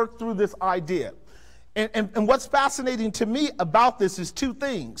we work through this idea. And what's fascinating to me about this is two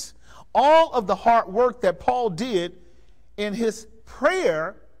things. All of the hard work that Paul did in his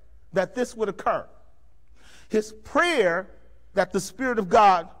prayer that this would occur. His prayer that the Spirit of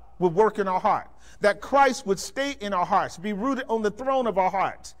God would work in our heart, that Christ would stay in our hearts, be rooted on the throne of our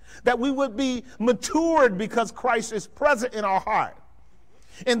hearts, that we would be matured because Christ is present in our heart,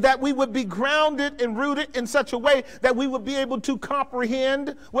 and that we would be grounded and rooted in such a way that we would be able to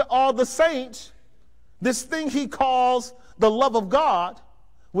comprehend with all the saints this thing he calls the love of God,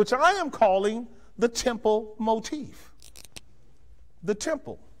 which I am calling the temple motif. The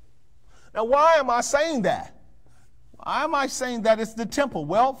temple. Now, why am I saying that? Why am I saying that it's the temple?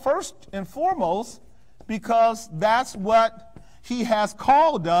 Well, first and foremost, because that's what he has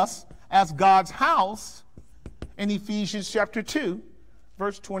called us as God's house in Ephesians chapter 2,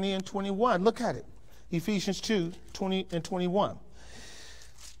 verse 20 and 21. Look at it. Ephesians 2, 20 and 21.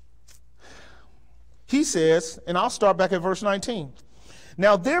 He says, and I'll start back at verse 19.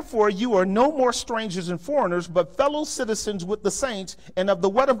 Now, therefore, you are no more strangers and foreigners, but fellow citizens with the saints, and of the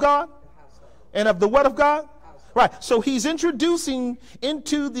what of God? And of the what of God? Right. So he's introducing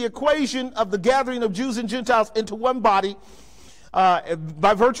into the equation of the gathering of Jews and Gentiles into one body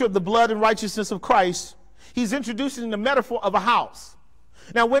by virtue of the blood and righteousness of Christ. He's introducing the metaphor of a house.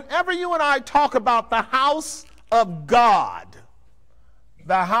 Now, whenever you and I talk about the house of God,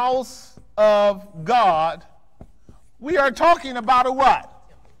 the house of God, we are talking about a what?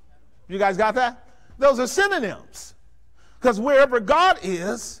 You guys got that? Those are synonyms. Because wherever God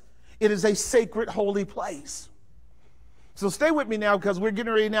is, it is a sacred, holy place. So stay with me now, because we're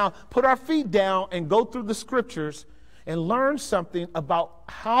getting ready now put our feet down and go through the scriptures and learn something about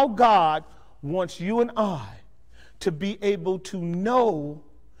how God wants you and I to be able to know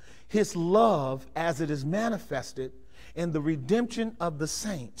his love as it is manifested in the redemption of the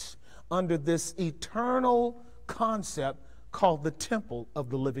saints under this eternal concept called the temple of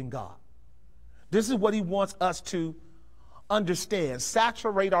the living God. This is what he wants us to understand,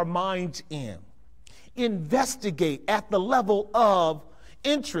 saturate our minds in, investigate at the level of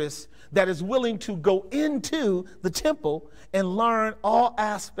interest that is willing to go into the temple and learn all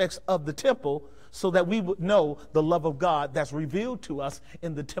aspects of the temple so that we would know the love of God that's revealed to us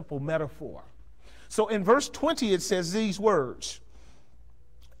in the temple metaphor. So in verse 20, it says these words,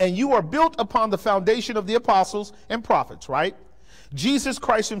 and you are built upon the foundation of the apostles and prophets, right? Jesus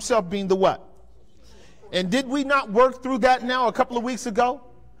Christ himself being the what? And did we not work through that now a couple of weeks ago?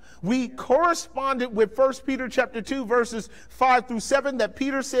 We corresponded with 1 Peter chapter 2, verses 5 through 7, that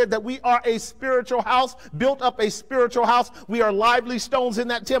Peter said that we are a spiritual house, built up a spiritual house. We are lively stones in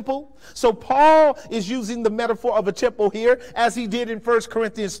that temple. So Paul is using the metaphor of a temple here, as he did in 1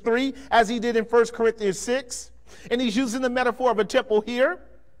 Corinthians 3, as he did in 1 Corinthians 6. And he's using the metaphor of a temple here,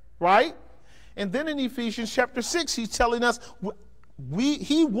 right? And then in Ephesians chapter 6, he's telling us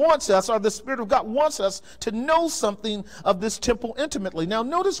he wants us, or the Spirit of God wants us, to know something of this temple intimately. Now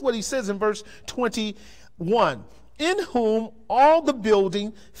notice what he says in verse 21. In whom all the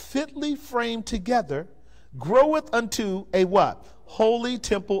building fitly framed together groweth unto a what? Holy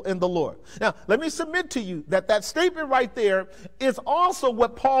temple in the Lord. Now let me submit to you that that statement right there is also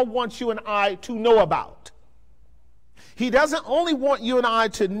what Paul wants you and I to know about. He doesn't only want you and I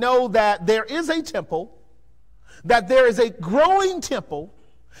to know that there is a temple, that there is a growing temple,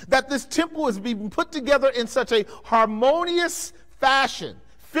 that this temple is being put together in such a harmonious fashion,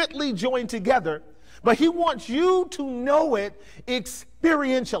 fitly joined together, but he wants you to know it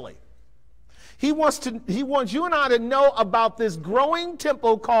experientially. He wants you and I to know about this growing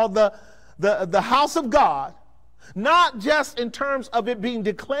temple called the house of God, not just in terms of it being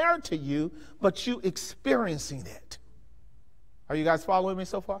declared to you, but you experiencing it. Are you guys following me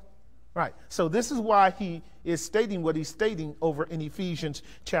so far? Right. So this is why he is stating what he's stating over in Ephesians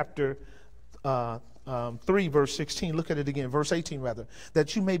chapter 3, verse 16. Look at it again, verse 18 rather.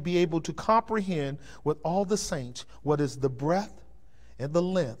 That you may be able to comprehend with all the saints what is the breadth and the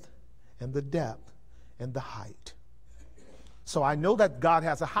length and the depth and the height. So I know that God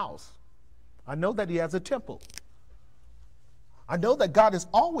has a house. I know that he has a temple. I know that God has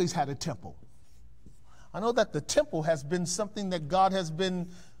always had a temple. I know that the temple has been something that God has been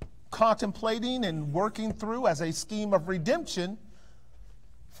contemplating and working through as a scheme of redemption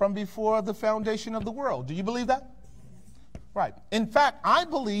from before the foundation of the world. Do you believe that? Right. In fact, I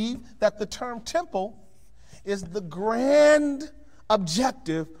believe that the term temple is the grand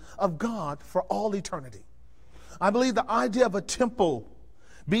objective of God for all eternity. I believe the idea of a temple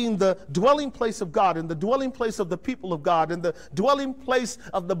being the dwelling place of God and the dwelling place of the people of God and the dwelling place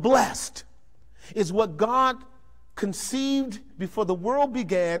of the blessed is what God conceived before the world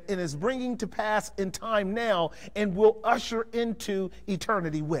began and is bringing to pass in time now and will usher into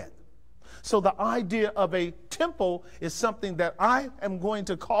eternity with. So the idea of a temple is something that I am going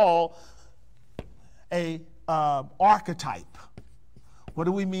to call a archetype. What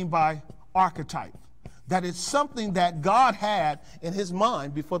do we mean by archetype? That is something that God had in his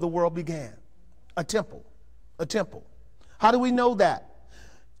mind before the world began. A temple. A temple. How do we know that?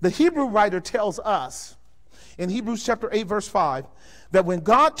 The Hebrew writer tells us in Hebrews chapter 8 verse 5 that when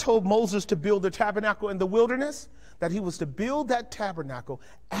God told Moses to build the tabernacle in the wilderness, that he was to build that tabernacle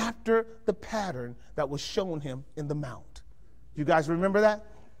after the pattern that was shown him in the mount. You guys remember that?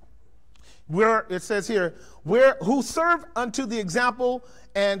 Where it says here, who served unto the example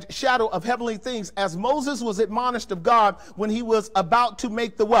and shadow of heavenly things, as Moses was admonished of God when he was about to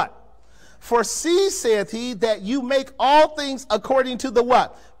make the what? For see, saith he, that you make all things according to the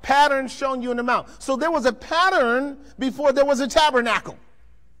what? Pattern shown you in the mount. So there was a pattern before there was a tabernacle,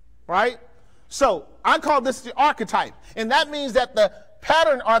 right? So I call this the archetype. And that means that the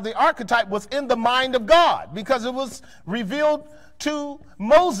pattern or the archetype was in the mind of God because it was revealed to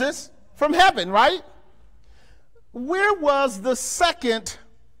Moses from heaven, right? Where was the second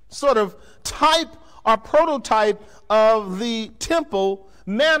sort of type or prototype of the temple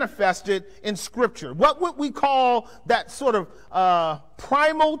manifested in Scripture? What would we call that sort of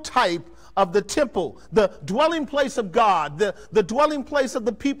primal type of the temple, the dwelling place of God, the dwelling place of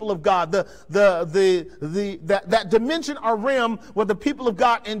the people of God, that dimension or realm where the people of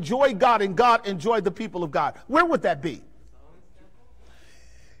God enjoy God and God enjoy the people of God? Where would that be?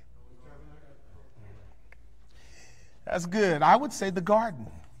 That's good. I would say the Garden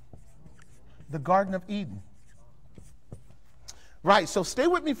of Eden. Right, so stay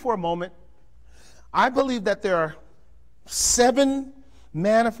with me for a moment. I believe that there are 7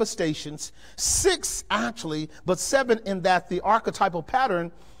 manifestations, 6 actually, but 7 in that the archetypal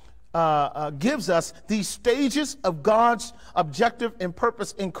pattern gives us these stages of God's objective and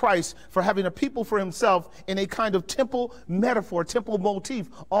purpose in Christ for having a people for himself in a kind of temple metaphor, temple motif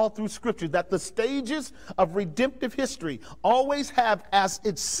all through Scripture, that the stages of redemptive history always have as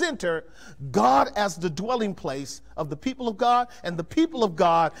its center God as the dwelling place of the people of God and the people of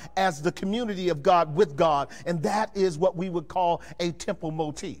God as the community of God with God. And that is what we would call a temple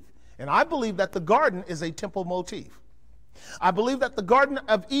motif. And I believe that the garden is a temple motif. I believe that the Garden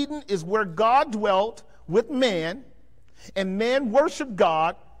of Eden is where God dwelt with man, and man worshiped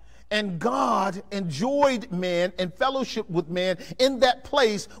God, and God enjoyed man and fellowship with man in that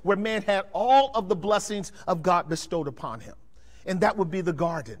place where man had all of the blessings of God bestowed upon him. And that would be the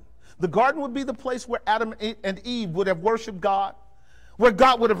garden. The garden would be the place where Adam and Eve would have worshiped God, where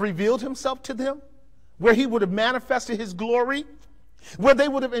God would have revealed himself to them, where he would have manifested his glory, where they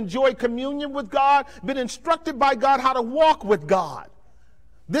would have enjoyed communion with God, been instructed by God how to walk with God.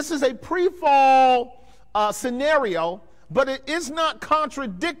 This is a pre-fall scenario, but it is not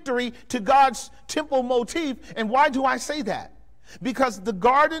contradictory to God's temple motif. And why do I say that? Because the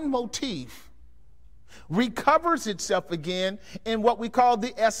garden motif recovers itself again in what we call the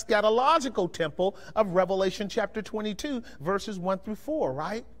eschatological temple of Revelation chapter 22, verses 1 through 4,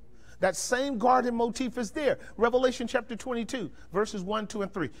 right? That same garden motif is there. Revelation chapter 22, verses 1, 2,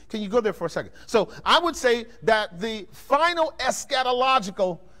 and 3. Can you go there for a second? So I would say that the final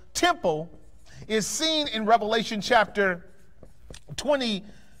eschatological temple is seen in Revelation chapter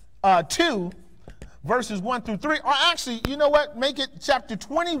 22, verses 1 through 3. Or actually, you know what? Make it chapter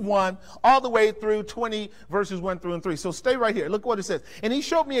 21 all the way through 20, verses 1 through and 3. So stay right here. Look what it says. And he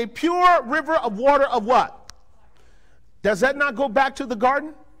showed me a pure river of water of what? Does that not go back to the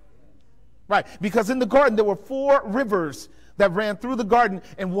garden? Right, because in the garden there were 4 rivers that ran through the garden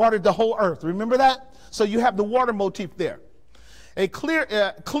and watered the whole earth. Remember that? So you have the water motif there. A clear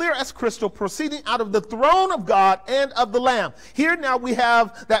as crystal proceeding out of the throne of God and of the Lamb. Here now we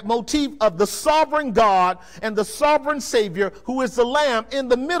have that motif of the sovereign God and the sovereign Savior who is the Lamb in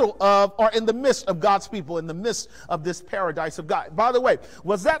the middle of, or in the midst of God's people, in the midst of this paradise of God. By the way,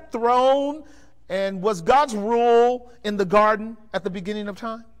 was that throne and was God's rule in the garden at the beginning of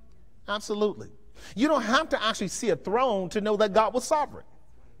time? Absolutely. You don't have to actually see a throne to know that God was sovereign.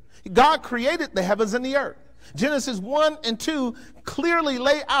 God created the heavens and the earth. Genesis 1 and 2 clearly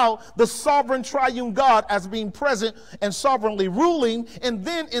lay out the sovereign triune God as being present and sovereignly ruling. And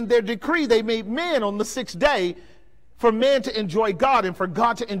then in their decree, they made man on the sixth day for man to enjoy God and for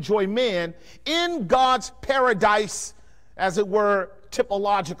God to enjoy man in God's paradise, as it were,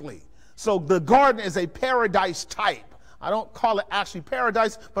 typologically. So the garden is a paradise type. I don't call it actually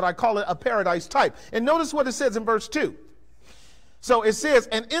paradise, but I call it a paradise type. And notice what it says in verse 2. So it says,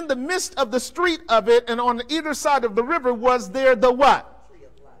 and in the midst of the street of it, and on either side of the river, was there the what? Tree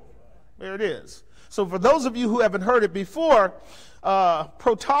of life. There it is. So for those of you who haven't heard it before,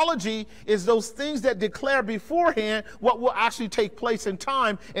 protology is those things that declare beforehand what will actually take place in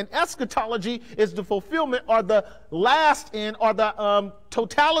time. And eschatology is the fulfillment or the last end or the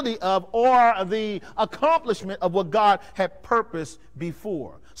totality of or the accomplishment of what God had purposed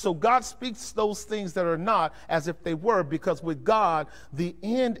before. So God speaks those things that are not as if they were, because with God, the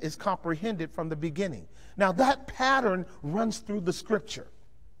end is comprehended from the beginning. Now that pattern runs through the scripture.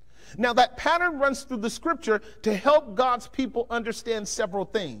 Now that pattern runs through the scripture to help God's people understand several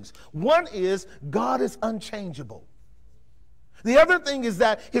things. One is God is unchangeable. The other thing is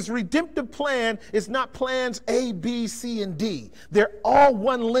that his redemptive plan is not plans A, B, C, and D. They're all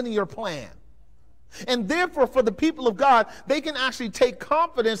one linear plan. And therefore, for the people of God, they can actually take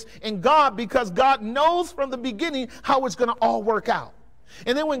confidence in God because God knows from the beginning how it's going to all work out.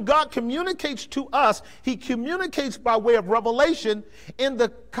 And then when God communicates to us, he communicates by way of revelation in the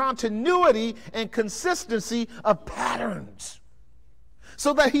continuity and consistency of patterns.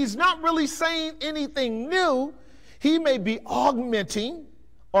 So that he's not really saying anything new. He may be augmenting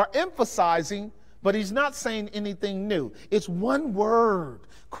or emphasizing, but he's not saying anything new. It's one word: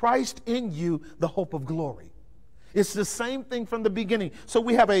 Christ in you, the hope of glory. It's the same thing from the beginning. So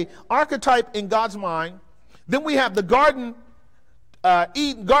we have an archetype in God's mind. Then we have the Garden of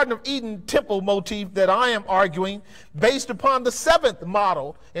Eden temple motif that I am arguing based upon the seventh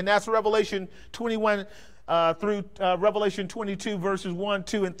model, and that's Revelation 21 through Revelation 22, verses 1,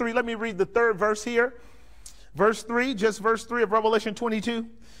 2, and 3. Let me read the third verse here. Verse 3, just verse 3 of Revelation 22,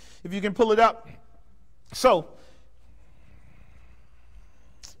 if you can pull it up. So,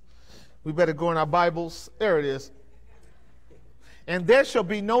 we better go in our Bibles. There it is. And there shall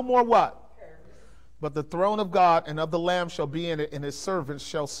be no more what? But the throne of God and of the Lamb shall be in it, and his servants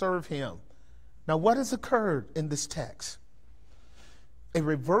shall serve him. Now, what has occurred in this text? A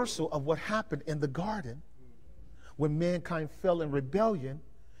reversal of what happened in the garden when mankind fell in rebellion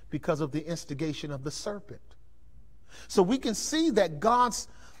because of the instigation of the serpent. So we can see that God's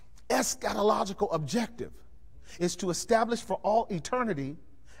eschatological objective is to establish for all eternity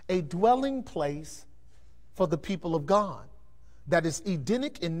a dwelling place for the people of God that is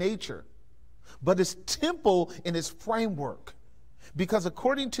Edenic in nature, but is temple in its framework. Because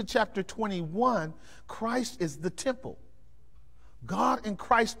according to chapter 21, Christ is the temple. God and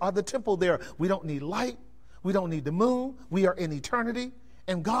Christ are the temple there. We don't need light. We don't need the moon. We are in eternity.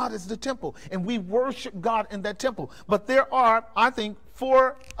 And God is the temple. And we worship God in that temple. But there are, I think,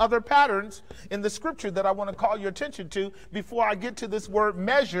 4 other patterns in the scripture that I want to call your attention to before I get to this word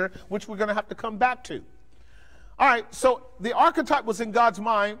measure, which we're going to have to come back to. All right, so the archetype was in God's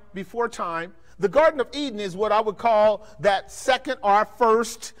mind before time. The Garden of Eden is what I would call that second or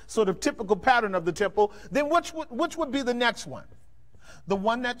first sort of typical pattern of the temple. Then which would be the next one? The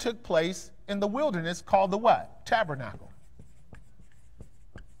one that took place in the wilderness, called the what? Tabernacle.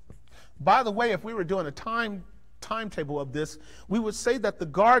 By the way, if we were doing a timetable of this, we would say that the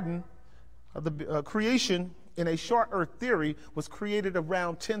garden of the creation in a short earth theory was created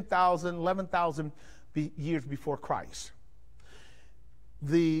around 10,000, 11,000 years before Christ.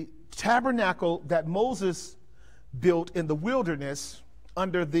 The tabernacle that Moses built in the wilderness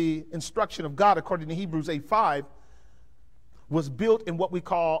under the instruction of God, according to Hebrews 8:5, was built in what we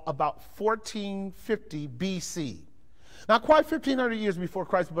call about 1450 BC. Not quite 1,500 years before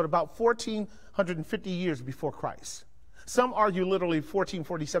Christ, but about 1,450 years before Christ. Some argue literally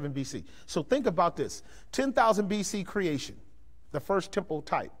 1447 BC. So think about this. 10,000 BC creation, the first temple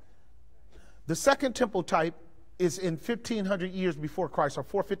type. The second temple type is in 1,500 years before Christ, or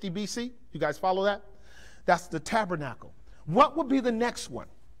 450 BC. You guys follow that? That's the tabernacle. What would be the next one?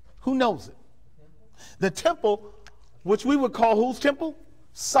 Who knows it? The temple, which we would call whose temple?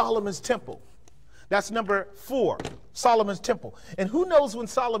 Solomon's temple. That's number 4, Solomon's temple. And who knows when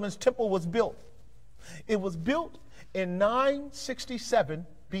Solomon's temple was built? It was built in 967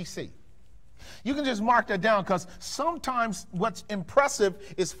 BC. You can just mark that down, because sometimes what's impressive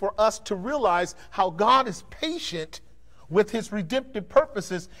is for us to realize how God is patient with his redemptive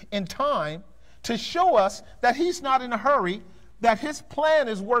purposes in time to show us that he's not in a hurry, that his plan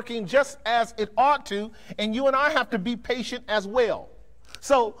is working just as it ought to, and you and I have to be patient as well.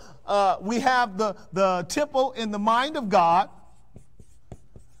 So we have the temple in the mind of God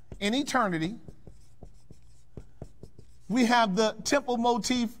in eternity. We have the temple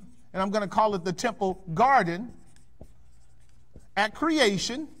motif, and I'm going to call it the temple garden, at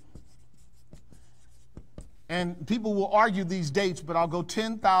creation. And people will argue these dates, but I'll go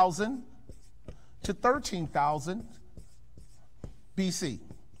 10,000 to 13,000 BC,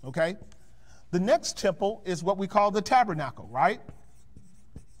 okay? The next temple is what we call the tabernacle, right?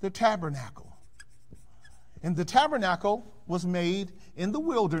 The tabernacle. And the tabernacle was made in the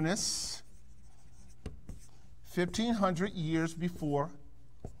wilderness 1,500 years before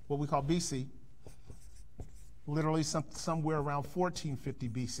what we call BC, literally somewhere around 1450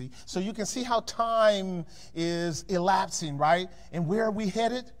 BC. So you can see how time is elapsing, right? And where are we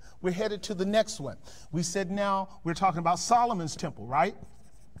headed? We're headed to the next one. We said now we're talking about Solomon's temple, right?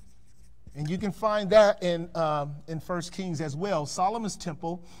 And you can find that in 1 Kings as well. Solomon's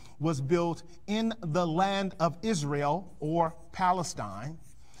temple was built in the land of Israel, or Palestine,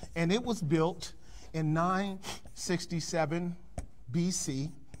 and it was built in 967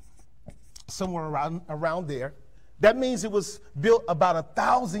 BC, somewhere around there. That means it was built about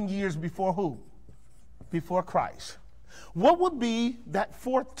 1,000 years before who? Before Christ. What would be that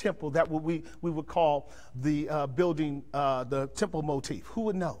fourth temple that we would call the building, the temple motif? Who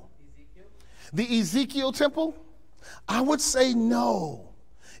would know? Ezekiel? The Ezekiel temple? I would say no.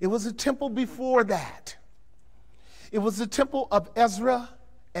 It was a temple before that. It was the temple of Ezra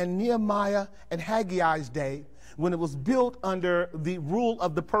and Nehemiah and Haggai's day, when it was built under the rule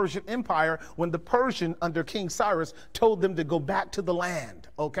of the Persian Empire, when the Persian under King Cyrus told them to go back to the land,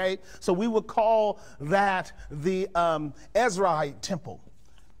 okay? So we would call that the Ezraite temple.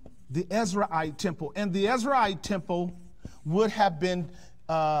 The Ezraite temple. And the Ezraite temple would have been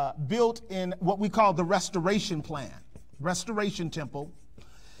built in what we call the restoration plan, restoration temple.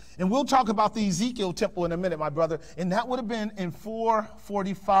 And we'll talk about the Ezekiel temple in a minute, my brother. And that would have been in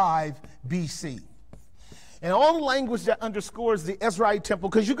 445 BC. And all the language that underscores the Ezraite temple,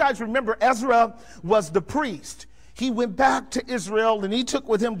 because you guys remember Ezra was the priest. He went back to Israel and he took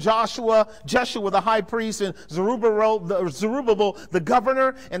with him Joshua the high priest, and Zerubbabel the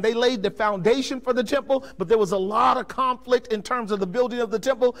governor, and they laid the foundation for the temple. But there was a lot of conflict in terms of the building of the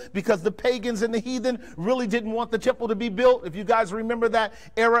temple because the pagans and the heathen really didn't want the temple to be built. If you guys remember that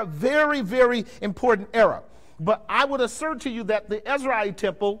era, very, very important era. But I would assert to you that the Ezraite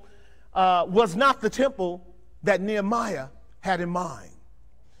temple was not the temple that Nehemiah had in mind.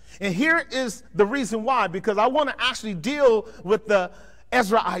 And here is the reason why, because I want to actually deal with the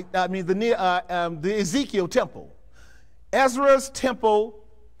the Ezekiel temple. Ezra's temple,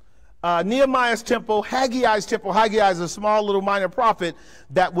 Nehemiah's temple, Haggai's temple. Haggai is a small little minor prophet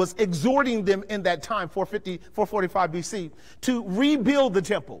that was exhorting them in that time, 445 BC, to rebuild the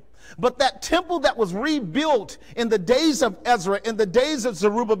temple. But that temple that was rebuilt in the days of Ezra, in the days of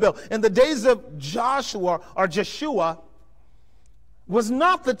Zerubbabel, in the days of Joshua, was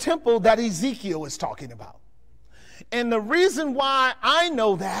not the temple that Ezekiel is talking about. And the reason why I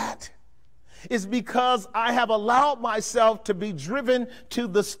know that is because I have allowed myself to be driven to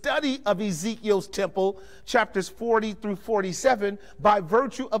the study of Ezekiel's temple, chapters 40 through 47, by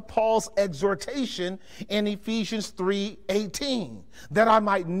virtue of Paul's exhortation in Ephesians 3:18, that I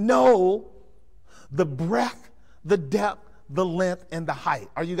might know the breadth, the depth, the length, and the height.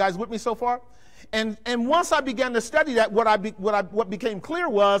 Are you guys with me so far? And once I began to study that, what became clear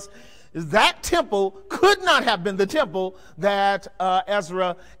was that temple could not have been the temple that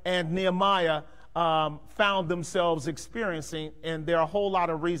Ezra and Nehemiah found themselves experiencing, and there are a whole lot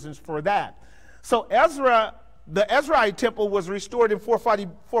of reasons for that. So the Ezraite temple was restored in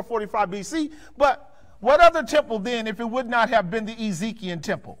 445 BC, but what other temple then if it would not have been the Ezekiel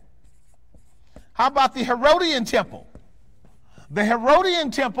temple? How about the Herodian temple? The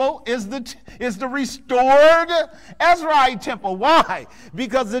Herodian temple is the restored Ezraite temple. Why?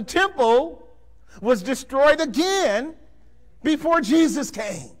 Because the temple was destroyed again before Jesus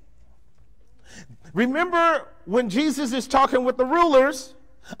came. Remember when Jesus is talking with the rulers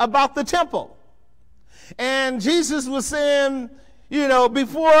about the temple. And Jesus was saying, you know,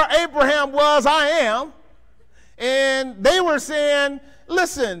 before Abraham was, I am. And they were saying,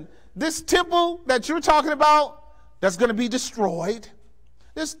 listen, this temple that you're talking about, that's going to be destroyed.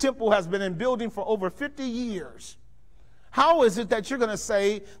 This temple has been in building for over 50 years. How is it that you're going to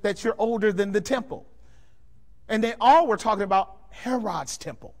say that you're older than the temple? And they all were talking about Herod's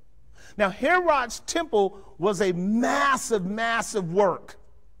temple. Now, Herod's temple was a massive, massive work.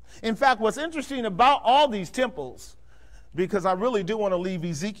 In fact, what's interesting about all these temples, because I really do want to leave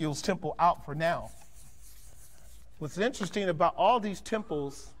Ezekiel's temple out for now. What's interesting about all these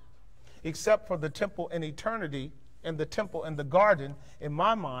temples, except for the temple in eternity and the temple in the garden, in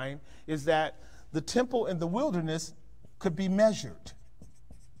my mind, is that the temple in the wilderness could be measured.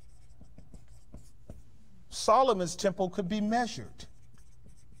 Solomon's temple could be measured.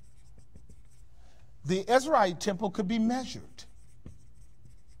 The Ezraite temple could be measured.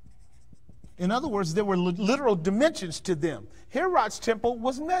 In other words, there were literal dimensions to them. Herod's temple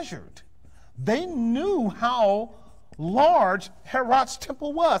was measured. They knew how large Herod's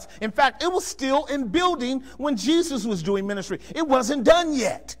temple was. In fact, it was still in building when Jesus was doing ministry. It wasn't done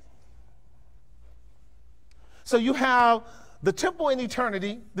yet. So you have the temple in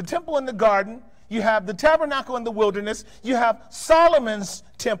eternity, the temple in the garden, you have the tabernacle in the wilderness, you have Solomon's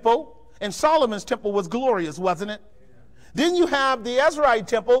temple, and Solomon's temple was glorious, wasn't it? Then you have the Ezraite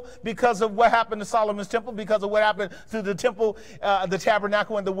temple because of what happened to Solomon's temple, because of what happened to the temple, the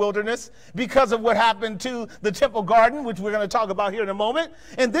tabernacle in the wilderness, because of what happened to the temple garden, which we're going to talk about here in a moment.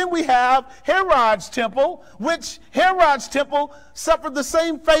 And then we have Herod's temple, which Herod's temple suffered the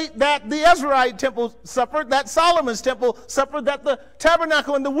same fate that the Ezraite temple suffered, that Solomon's temple suffered, that the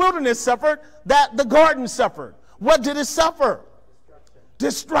tabernacle in the wilderness suffered, that the garden suffered. What did it suffer?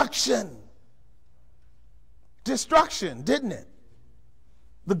 Destruction. Destruction, didn't it?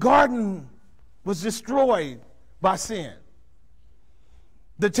 The garden was destroyed by sin.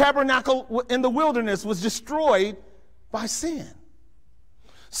 The tabernacle in the wilderness was destroyed by sin.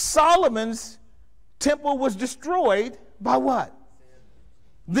 Solomon's temple was destroyed by what?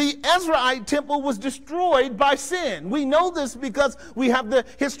 The Ezraite temple was destroyed by sin. We know this because we have the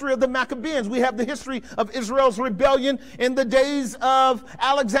history of the Maccabees. We have the history of Israel's rebellion in the days of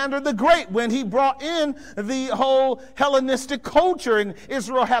Alexander the Great, when he brought in the whole Hellenistic culture, and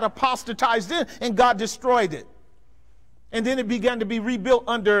Israel had apostatized in, and God destroyed it. And then it began to be rebuilt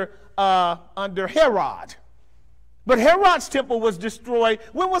under Herod. But Herod's temple was destroyed.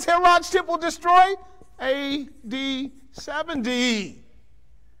 When was Herod's temple destroyed? AD 70.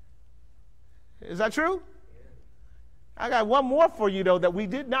 Is that true? I got one more for you, though, that we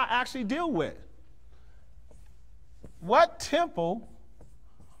did not actually deal with. What temple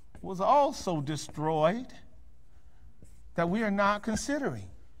was also destroyed that we are not considering?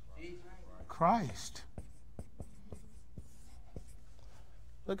 Christ.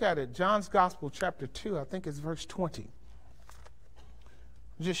 Look at it. John's Gospel, chapter 2, I think it's verse 20.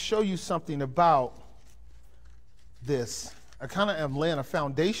 Just show you something about this. I kind of am laying a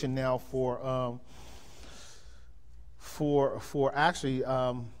foundation now for actually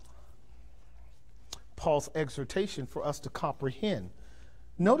Paul's exhortation for us to comprehend.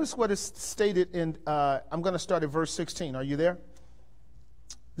 Notice what is stated in, I'm going to start at verse 16. Are you there?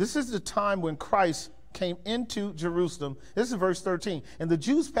 This is the time when Christ came into Jerusalem. This is verse 13. And the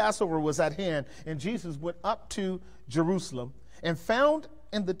Jews' Passover was at hand, and Jesus went up to Jerusalem and found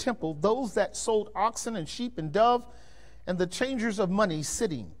in the temple those that sold oxen and sheep and dove, and the changers of money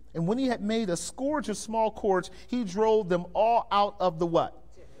sitting. And when he had made a scourge of small cords, he drove them all out of the what?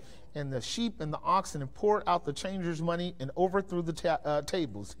 And the sheep and the oxen, and poured out the changers' money, and overthrew the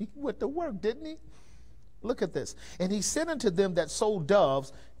tables. He went to work, didn't he? Look at this. And he said unto them that sold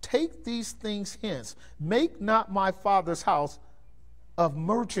doves, take these things hence. Make not my Father's house of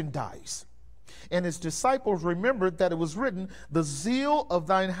merchandise. And his disciples remembered that it was written, the zeal of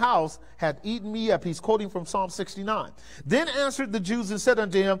thine house hath eaten me up. He's quoting from Psalm 69. Then answered the Jews and said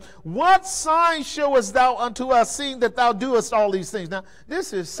unto him, what sign showest thou unto us, seeing that thou doest all these things? Now,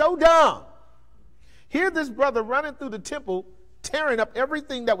 this is so dumb. Here this brother running through the temple, tearing up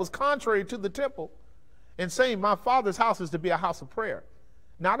everything that was contrary to the temple, and saying, my Father's house is to be a house of prayer,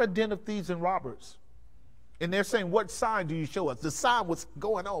 not a den of thieves and robbers. And they're saying, what sign do you show us? The sign was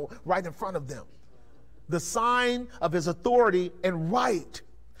going on right in front of them. The sign of his authority and right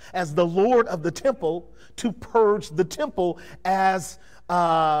as the Lord of the temple to purge the temple, as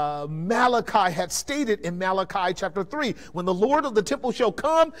Malachi had stated in Malachi chapter 3. When the Lord of the temple shall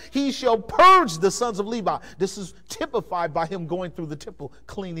come, he shall purge the sons of Levi. This is typified by him going through the temple,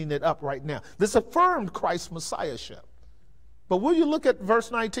 cleaning it up right now. This affirmed Christ's messiahship. But will you look at verse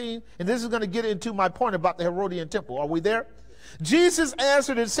 19? And this is going to get into my point about the Herodian temple. Are we there? Jesus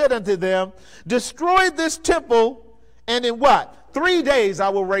answered and said unto them, destroy this temple, and in what? 3 days I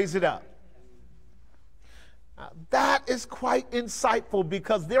will raise it up. Now, that is quite insightful,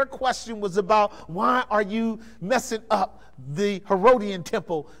 because their question was about, why are you messing up the Herodian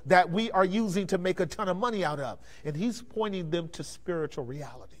temple that we are using to make a ton of money out of? And he's pointing them to spiritual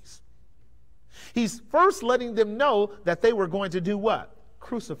realities. He's first letting them know that they were going to do what?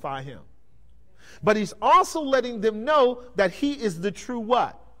 Crucify him. But he's also letting them know that he is the true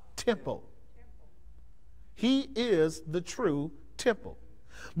what? Temple. He is the true temple.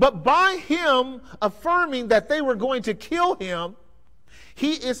 But by him affirming that they were going to kill him,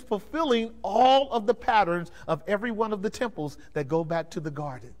 he is fulfilling all of the patterns of every one of the temples that go back to the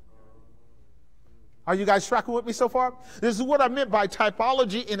garden. Are you guys tracking with me so far? This is what I meant by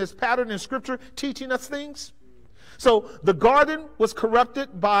typology in its pattern in Scripture teaching us things. So the garden was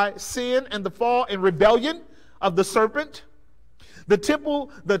corrupted by sin and the fall and rebellion of the serpent. The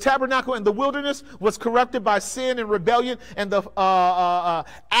temple, the tabernacle in the wilderness was corrupted by sin and rebellion and the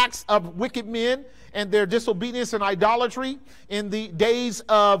acts of wicked men and their disobedience and idolatry. In the days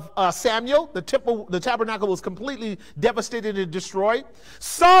of Samuel, the tabernacle was completely devastated and destroyed.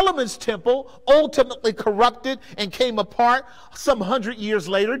 Solomon's temple ultimately corrupted and came apart some 100 years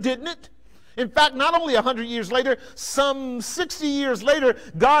later, didn't it? In fact, not only 100 years later, some 60 years later,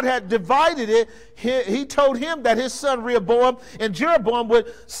 God had divided it. He told him that his son Rehoboam and Jeroboam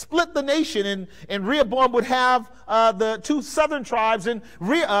would split the nation, and Rehoboam would have the 2 southern tribes, and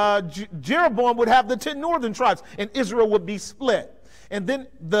Jeroboam would have the 10 northern tribes, and Israel would be split. And then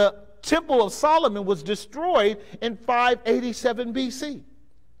the Temple of Solomon was destroyed in 587 BC.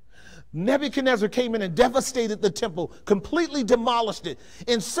 Nebuchadnezzar came in and devastated the temple, completely demolished it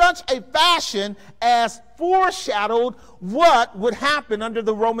in such a fashion as foreshadowed what would happen under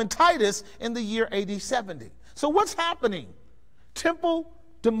the Roman Titus in the year AD 70. So what's happening? Temple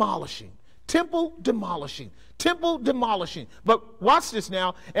demolishing, temple demolishing, temple demolishing. But watch this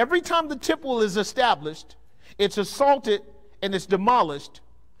now. Every time the temple is established, it's assaulted and it's demolished.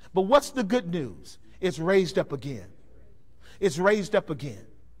 But what's the good news? It's raised up again. It's raised up again.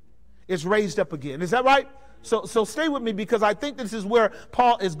 It's raised up again. Is that right? So stay with me, because I think this is where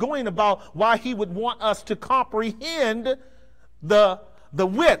Paul is going about why he would want us to comprehend the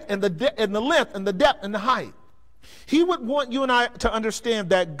width and the length and the depth and the height. He would want you and I to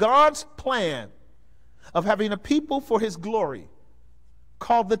understand that God's plan of having a people for his glory,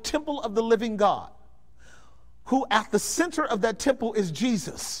 called the temple of the living God, who at the center of that temple is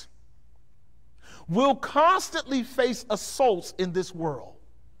Jesus, will constantly face assaults in this world.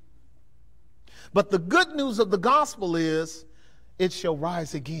 But the good news of the gospel is it shall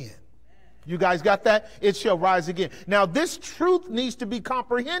rise again. You guys got that? It shall rise again. Now, this truth needs to be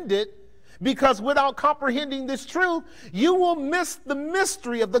comprehended, because without comprehending this truth, you will miss the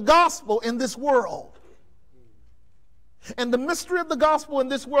mystery of the gospel in this world. And the mystery of the gospel in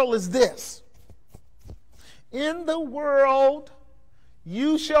this world is this: in the world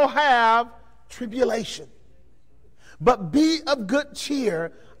you shall have tribulation, but be of good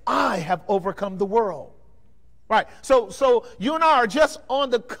cheer. I have overcome the world. Right. So you and I are just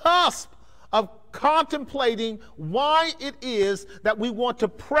on the cusp of contemplating why it is that we want to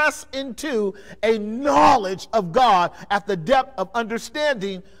press into a knowledge of God at the depth of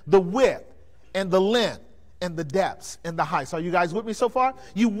understanding the width and the length and the depths and the heights. Are you guys with me so far?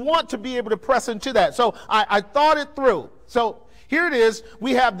 You want to be able to press into that. So I thought it through. So here it is.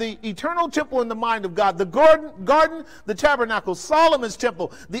 We have the eternal temple in the mind of God, the garden, the tabernacle, Solomon's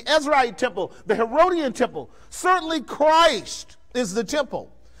temple, the Ezraite temple, the Herodian temple. Certainly Christ is the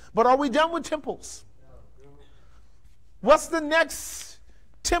temple. But are we done with temples? What's the next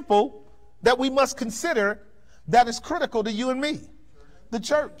temple that we must consider that is critical to you and me? The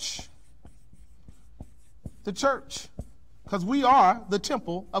church. The church. Because we are the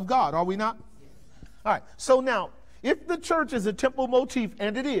temple of God, are we not? All right. So now, if the church is a temple motif,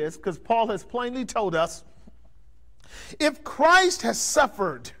 and it is, because Paul has plainly told us, if Christ has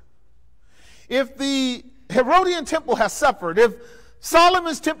suffered, if the Herodian temple has suffered, if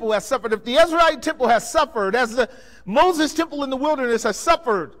Solomon's temple has suffered, if the Ezraite temple has suffered, as the Moses temple in the wilderness has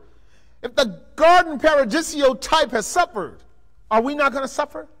suffered, if the garden paradisio type has suffered, are we not going to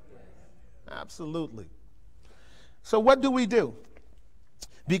suffer? Absolutely. So what do we do?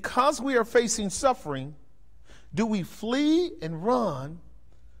 Because we are facing suffering, do we flee and run,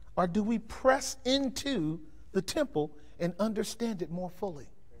 or do we press into the temple and understand it more fully?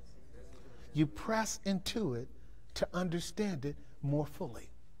 You press into it to understand it more fully.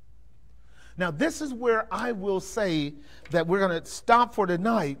 Now, this is where I will say that we're going to stop for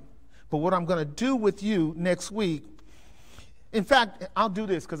tonight, but what I'm going to do with you next week, in fact, I'll do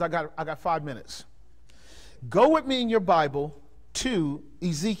this because I got 5 minutes. Go with me in your Bible to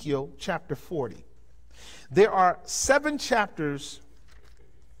Ezekiel chapter 40. There are 7 chapters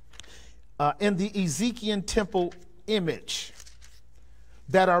in the Ezekiel temple image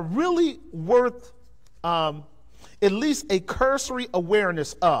that are really worth at least a cursory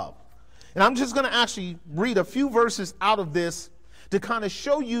awareness of. And I'm just going to actually read a few verses out of this to kind of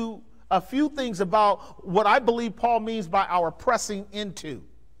show you a few things about what I believe Paul means by our pressing into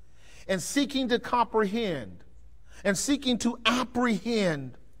and seeking to comprehend and seeking to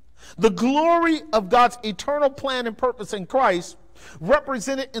apprehend the glory of God's eternal plan and purpose in Christ,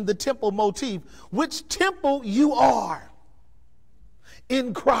 represented in the temple motif, which temple you are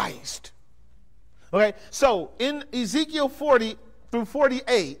in Christ. Okay, so in Ezekiel 40 through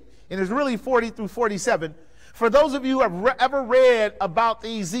 48, and it's really 40 through 47, for those of you who have ever read about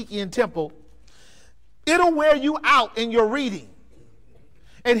the Ezekiel temple, it'll wear you out in your reading.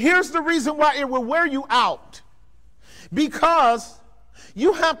 And here's the reason why it will wear you out. Because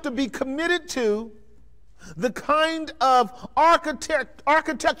you have to be committed to the kind of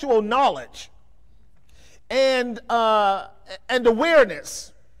architectural knowledge and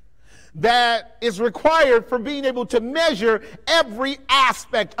awareness that is required for being able to measure every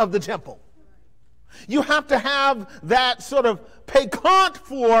aspect of the temple. You have to have that sort of piquant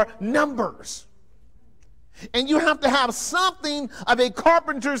for numbers. And you have to have something of a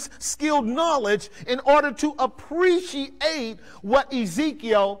carpenter's skilled knowledge in order to appreciate what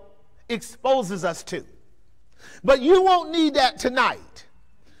Ezekiel exposes us to. But you won't need that tonight.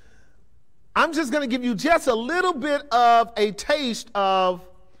 I'm just going to give you just a little bit of a taste of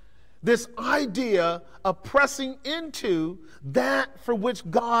this idea of pressing into that for which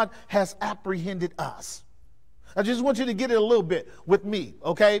God has apprehended us. I just want you to get it a little bit with me,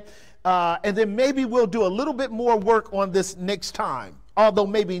 okay? And then maybe we'll do a little bit more work on this next time, although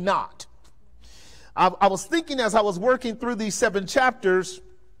maybe not. I was thinking as I was working through these 7 chapters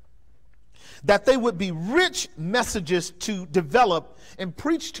that they would be rich messages to develop and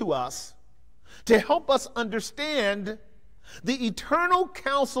preach to us to help us understand the eternal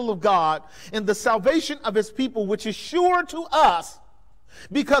counsel of God and the salvation of his people, which is sure to us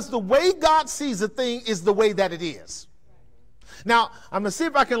because the way God sees a thing is the way that it is. Now, I'm going to see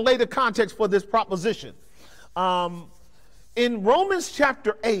if I can lay the context for this proposition. In Romans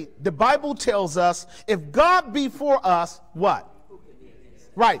chapter 8, the Bible tells us, if God be for us, what?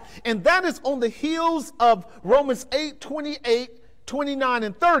 Right. And that is on the heels of Romans 8, 28, 29,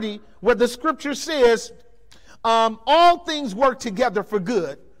 and 30, where the scripture says, all things work together for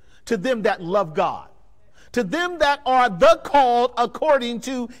good to them that love God, to them that are the called according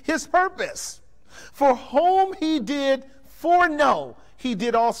to his purpose. For whom he did foreknow, he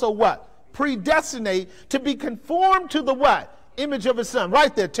did also what? Predestinate to be conformed to the what? Image of his son.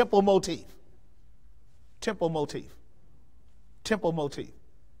 Right there, temple motif. Temple motif. Temple motif.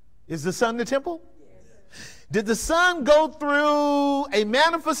 Is the son the temple? Did the Son go through a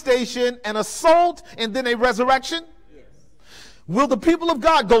manifestation, an assault, and then a resurrection? Yes. Will the people of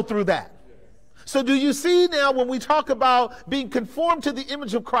God go through that? Yes. So do you see now when we talk about being conformed to the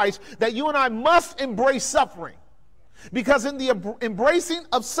image of Christ that you and I must embrace suffering? Because in the embracing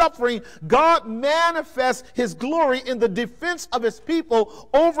of suffering, God manifests his glory in the defense of his people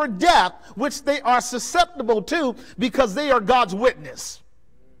over death, which they are susceptible to because they are God's witness.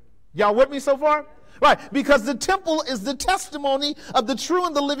 Y'all with me so far? Right, because the temple is the testimony of the true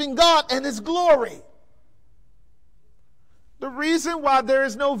and the living God and his glory. The reason why there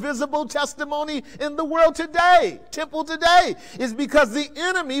is no visible testimony in the world today, temple today, is because the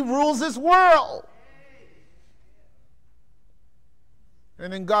enemy rules this world.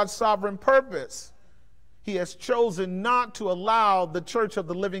 And in God's sovereign purpose, he has chosen not to allow the church of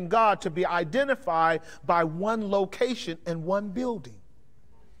the living God to be identified by one location and one building.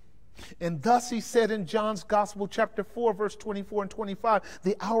 And thus he said in John's Gospel, chapter 4, verse 24 and 25,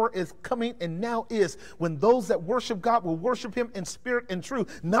 the hour is coming and now is when those that worship God will worship him in spirit and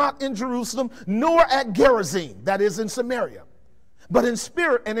truth, not in Jerusalem, nor at Gerizim, that is in Samaria, but in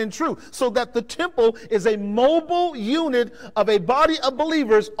spirit and in truth, so that the temple is a mobile unit of a body of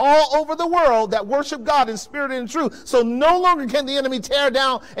believers all over the world that worship God in spirit and in truth. So no longer can the enemy tear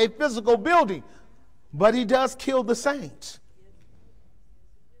down a physical building, but he does kill the saints.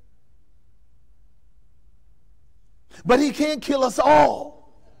 But he can't kill us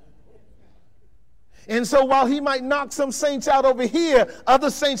all. And so while he might knock some saints out over here,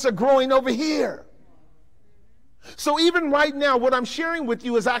 other saints are growing over here. So even right now, what I'm sharing with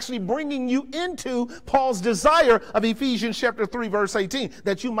you is actually bringing you into Paul's desire of Ephesians chapter 3, verse 18,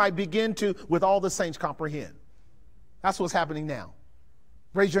 that you might begin to, with all the saints, comprehend. That's what's happening now.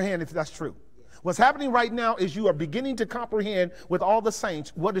 Raise your hand if that's true. What's happening right now is you are beginning to comprehend with all the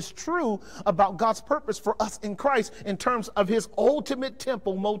saints what is true about God's purpose for us in Christ in terms of his ultimate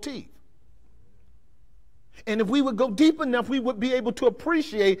temple motif. And if we would go deep enough, we would be able to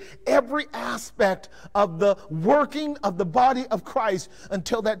appreciate every aspect of the working of the body of Christ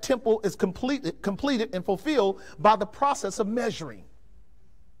until that temple is completed and fulfilled by the process of measuring.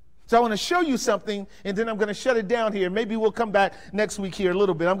 So I want to show you something, and then I'm going to shut it down here. Maybe we'll come back next week here a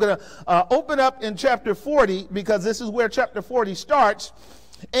little bit. I'm going to open up in chapter 40, because this is where chapter 40 starts.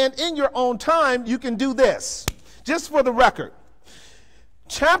 And in your own time, you can do this. Just for the record,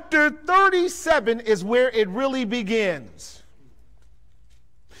 chapter 37 is where it really begins.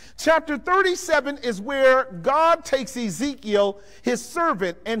 Chapter 37 is where God takes Ezekiel, his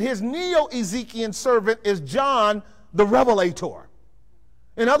servant, and his neo-Ezekiel servant is John, the Revelator.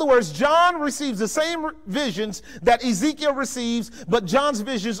 In other words, John receives the same visions that Ezekiel receives, but John's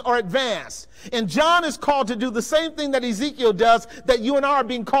visions are advanced. And John is called to do the same thing that Ezekiel does, that you and I are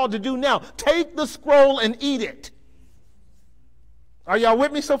being called to do now. Take the scroll and eat it. Are y'all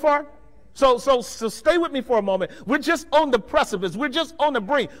with me so far? So stay with me for a moment. We're just on the precipice. We're just on the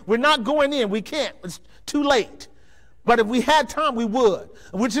brink. We're not going in. We can't. It's too late. But if we had time, we would.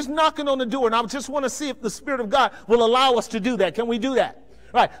 We're just knocking on the door, and I just want to see if the Spirit of God will allow us to do that. Can we do that?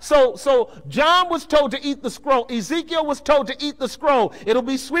 Right. So John was told to eat the scroll. Ezekiel was told to eat the scroll. It'll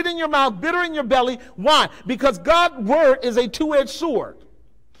be sweet in your mouth, bitter in your belly. Why? Because God's word is a two-edged sword.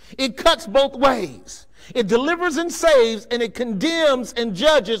 It cuts both ways. It delivers and saves, and it condemns and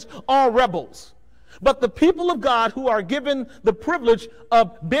judges all rebels. But the people of God who are given the privilege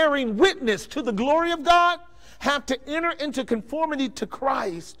of bearing witness to the glory of God have to enter into conformity to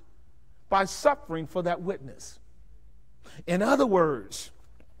Christ by suffering for that witness. In other words,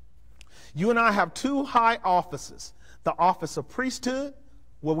 you and I have two high offices. The office of priesthood,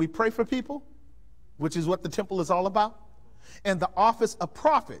 where we pray for people, which is what the temple is all about, and the office of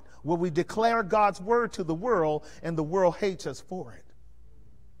prophet, where we declare God's word to the world, and the world hates us for it.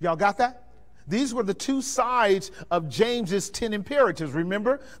 Y'all got that? These were the two sides of James's 10 imperatives.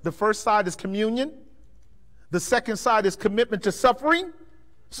 Remember, the first side is communion. The second side is commitment to suffering.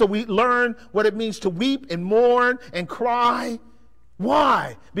 So we learn what it means to weep and mourn and cry.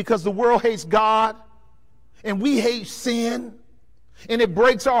 Why? Because the world hates God, and we hate sin, and it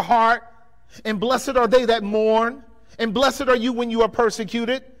breaks our heart. And blessed are they that mourn, and blessed are you when you are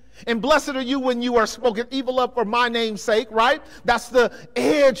persecuted, and blessed are you when you are spoken evil of for my name's sake, right? That's the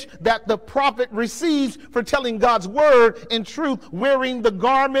edge that the prophet receives for telling God's word in truth, wearing the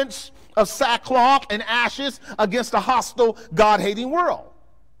garments of sackcloth and ashes against a hostile, God-hating world.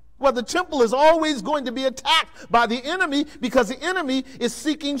 Well, the temple is always going to be attacked by the enemy, because the enemy is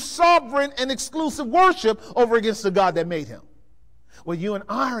seeking sovereign and exclusive worship over against the God that made him. Well, you and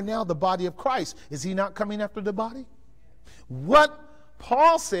I are now the body of Christ. Is he not coming after the body? What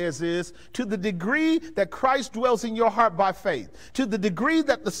Paul says is, to the degree that Christ dwells in your heart by faith, to the degree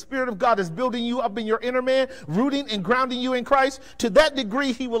that the Spirit of God is building you up in your inner man, rooting and grounding you in Christ, to that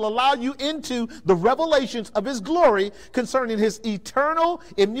degree he will allow you into the revelations of his glory concerning his eternal,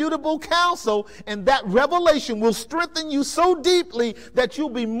 immutable counsel, and that revelation will strengthen you so deeply that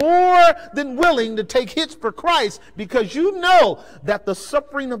you'll be more than willing to take hits for Christ, because you know that the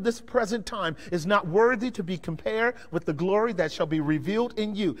suffering of this present time is not worthy to be compared with the glory that shall be revealed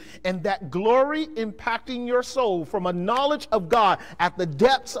in you. And that glory impacting your soul from a knowledge of God at the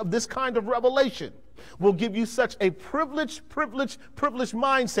depths of this kind of revelation will give you such a privileged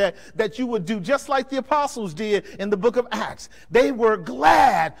mindset that you would do just like the apostles did in the book of Acts. They were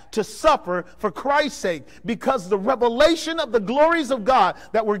glad to suffer for Christ's sake, because the revelation of the glories of God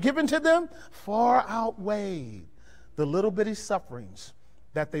that were given to them far outweighed the little bitty sufferings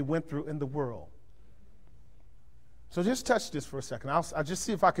that they went through in the world. So just touch this for a second. I'll just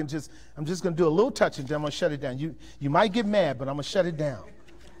see if I can I'm just going to do a little touch, and then I'm going to shut it down. You might get mad, but I'm going to shut it down.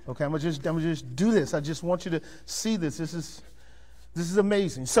 Okay, I'm going to just do this. I just want you to see this. This is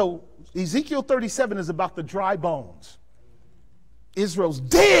amazing. So Ezekiel 37 is about the dry bones. Israel's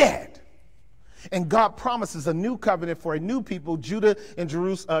dead. And God promises a new covenant for a new people. Judah and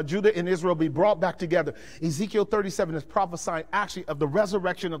Israel be brought back together. Ezekiel 37 is prophesying actually of the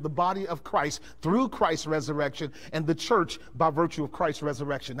resurrection of the body of Christ through Christ's resurrection, and the church by virtue of Christ's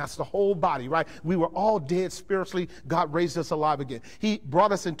resurrection. That's the whole body, right? We were all dead spiritually. God raised us alive again. He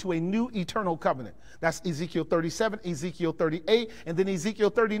brought us into a new eternal covenant. That's Ezekiel 37, Ezekiel 38, and then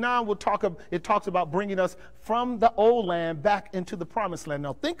Ezekiel 39 it talks about bringing us from the old land back into the promised land.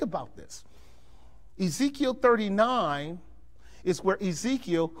 Now think about this. Ezekiel 39 is where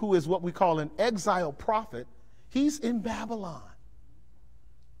Ezekiel, who is what we call an exile prophet, he's in Babylon.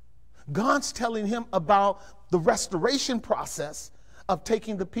 God's telling him about the restoration process of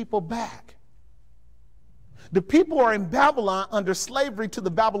taking the people back. The people are in Babylon under slavery to the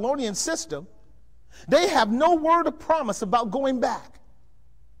Babylonian system. They have no word of promise about going back.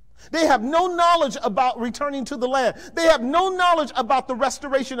 They have no knowledge about returning to the land. They have no knowledge about the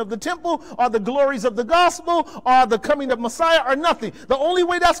restoration of the temple or the glories of the gospel or the coming of Messiah or nothing. The only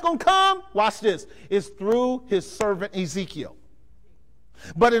way that's going to come, watch this, is through his servant Ezekiel.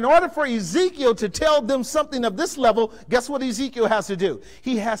 But in order for Ezekiel to tell them something of this level, guess what Ezekiel has to do?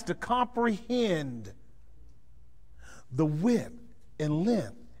 He has to comprehend the width and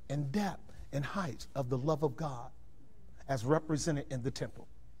length and depth and height of the love of God as represented in the temple.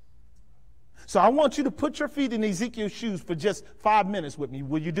 So I want you to put your feet in Ezekiel's shoes for just 5 minutes with me.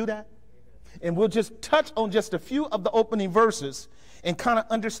 Will you do that? And we'll just touch on just a few of the opening verses and kind of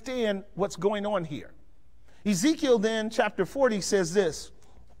understand what's going on here. Ezekiel then, chapter 40, says this,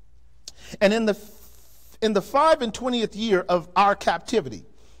 and in the 25th year of our captivity,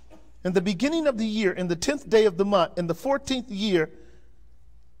 in the beginning of the year, in the 10th day of the month, in the 14th year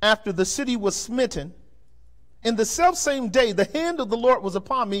after the city was smitten, in the selfsame day, the hand of the Lord was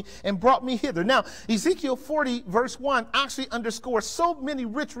upon me and brought me hither. Now, Ezekiel 40, verse 1 actually underscores so many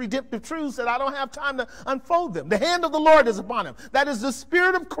rich redemptive truths that I don't have time to unfold them. The hand of the Lord is upon him. That is, the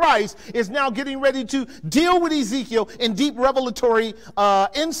Spirit of Christ is now getting ready to deal with Ezekiel in deep revelatory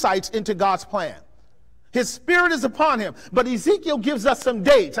insights into God's plan. His Spirit is upon him. But Ezekiel gives us some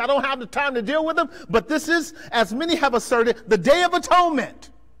dates. I don't have the time to deal with them, but this is, as many have asserted, the Day of Atonement.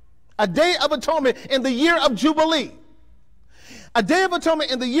 A day of atonement in the year of Jubilee. A day of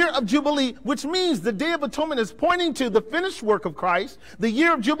atonement in the year of Jubilee, which means the Day of Atonement is pointing to the finished work of Christ. The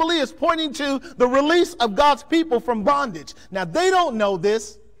year of Jubilee is pointing to the release of God's people from bondage. Now, they don't know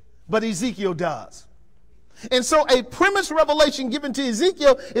this, but Ezekiel does. And so a premise revelation given to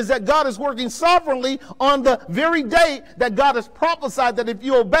Ezekiel is that God is working sovereignly on the very day that God has prophesied that if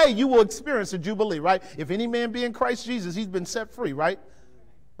you obey, you will experience a Jubilee, right? If any man be in Christ Jesus, he's been set free, right?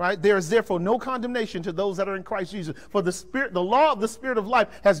 Right? There is therefore no condemnation to those that are in Christ Jesus. For the Spirit, the law of the Spirit of life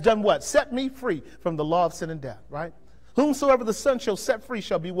has done what? Set me free from the law of sin and death, right? Whomsoever the Son shall set free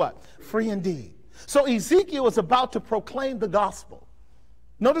shall be what? Free indeed. So Ezekiel is about to proclaim the gospel.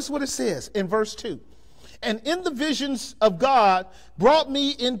 Notice what it says in verse 2. And in the visions of God, he brought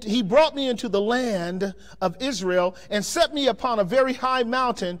me into the land of Israel and set me upon a very high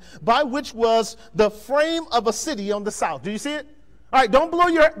mountain, by which was the frame of a city on the south. Do you see it? All right, don't blow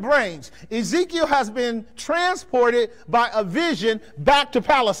your brains. Ezekiel has been transported by a vision back to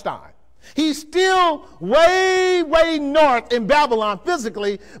Palestine. He's still way, way north in Babylon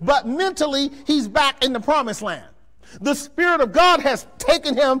physically, but mentally he's back in the promised land. The Spirit of God has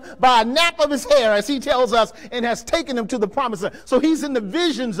taken him by a nap of his hair, as he tells us, and has taken him to the promised land. So he's in the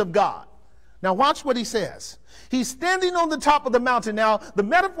visions of God. Now watch what he says. He's standing on the top of the mountain. Now, the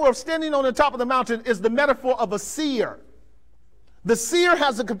metaphor of standing on the top of the mountain is the metaphor of a seer. The seer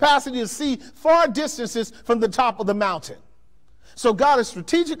has the capacity to see far distances from the top of the mountain. So God has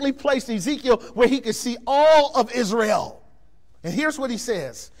strategically placed Ezekiel where he can see all of Israel. And here's what he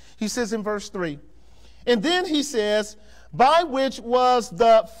says. He says in verse 3, and then he says, by which was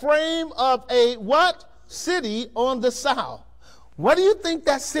the frame of a what? City on the south. What do you think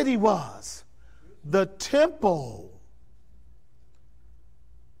that city was? The temple.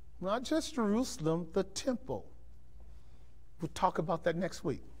 Not just Jerusalem, the temple. We'll talk about that next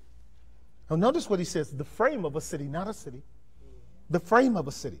week. Now notice what he says, the frame of a city, not a city. The frame of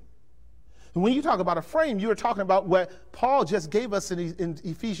a city. And when you talk about a frame, you're talking about what Paul just gave us in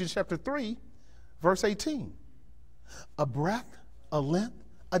Ephesians chapter 3, verse 18. A breadth, a length,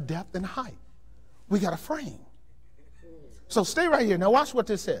 a depth, and a height. We got a frame. So stay right here. Now watch what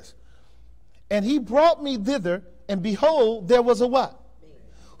this says. And he brought me thither, and behold, there was a what?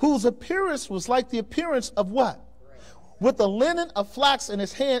 Whose appearance was like the appearance of what? With a linen of flax in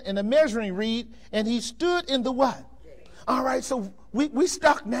his hand and a measuring reed, and he stood in the what? All right, so we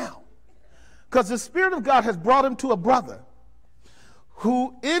stuck now. Because the Spirit of God has brought him to a brother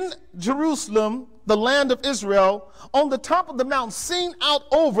who in Jerusalem, the land of Israel, on the top of the mountain, seen out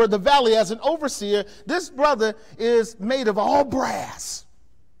over the valley as an overseer, this brother is made of all brass.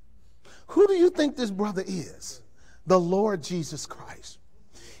 Who do you think this brother is? The Lord Jesus Christ.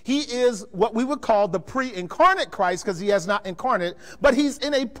 He is what we would call the pre-incarnate Christ, because he has not incarnate, but he's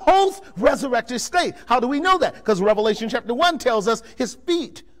in a post-resurrected state. How do we know that? Because Revelation chapter 1 tells us his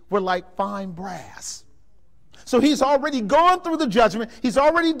feet were like fine brass. So he's already gone through the judgment. He's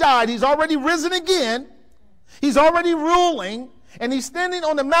already died. He's already risen again. He's already ruling. And he's standing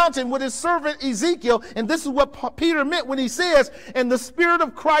on the mountain with his servant Ezekiel. And this is what Peter meant when he says, and the Spirit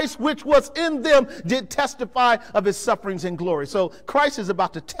of Christ which was in them did testify of his sufferings and glory. So Christ is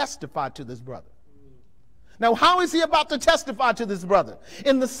about to testify to this brother. Now, how is he about to testify to this brother?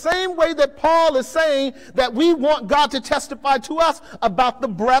 In the same way that Paul is saying that we want God to testify to us about the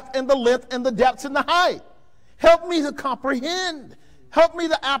breadth and the length and the depths and the height. Help me to comprehend. Help me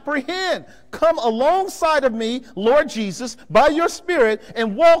to apprehend. Come alongside of me, Lord Jesus, by your Spirit,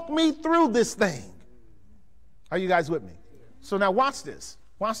 and walk me through this thing. Are you guys with me? So now watch this.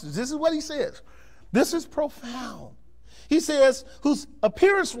 Watch this. This is what he says. This is profound. He says, whose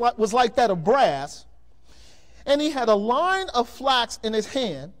appearance was like that of brass, and he had a line of flax in his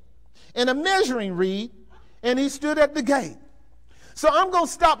hand and a measuring reed, and he stood at the gate. So I'm going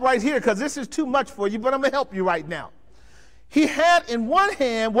to stop right here because this is too much for you, but I'm going to help you right now. He had in one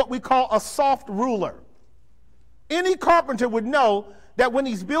hand what we call a soft ruler. Any carpenter would know that when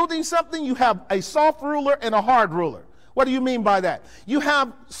he's building something, you have a soft ruler and a hard ruler. What do you mean by that? You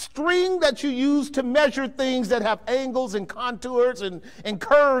have string that you use to measure things that have angles and contours and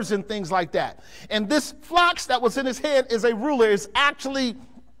curves and things like that. And this flax that was in his hand is a ruler. It's actually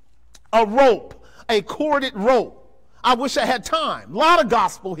a rope, a corded rope. I wish I had time. A lot of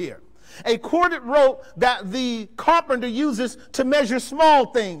gospel here. A corded rope that the carpenter uses to measure small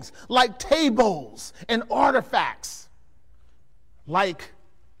things like tables and artifacts, like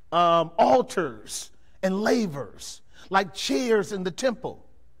altars and lavers, like chairs in the temple,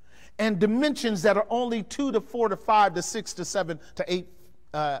 and dimensions that are only 2 to 4 to 5 to 6 to 7 to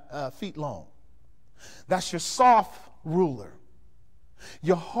 8 feet long. That's your soft ruler.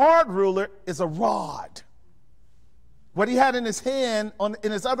 Your hard ruler is a rod. What he had in his hand,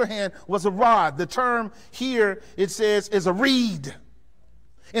 in his other hand, was a rod. The term here, it says, is a reed.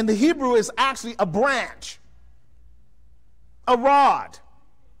 In the Hebrew, is actually a branch, a rod,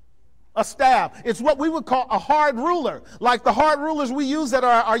 a staff. It's what we would call a hard ruler, like the hard rulers we use that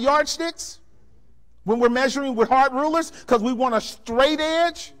are our yardsticks when we're measuring with hard rulers because we want a straight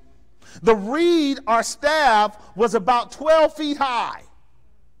edge. The reed, our staff, was about 12 feet high,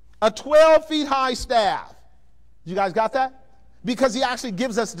 a 12 feet high staff. You guys got that? Because he actually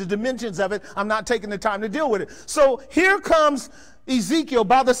gives us the dimensions of it. I'm not taking the time to deal with it. So here comes Ezekiel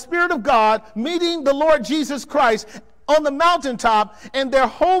by the Spirit of God meeting the Lord Jesus Christ on the mountaintop, and their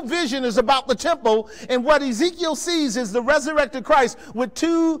whole vision is about the temple. And what Ezekiel sees is the resurrected Christ with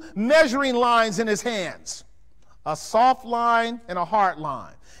 2 measuring lines in his hands, a soft line and a hard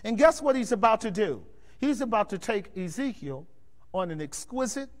line. And guess what he's about to do? He's about to take Ezekiel on an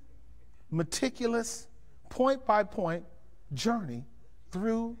exquisite, meticulous, point-by-point journey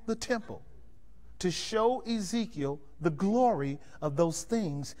through the temple to show Ezekiel the glory of those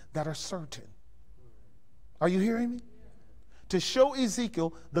things that are certain. Are you hearing me? To show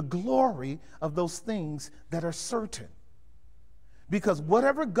Ezekiel the glory of those things that are certain. Because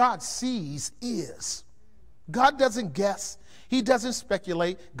whatever God sees is. God doesn't guess. He doesn't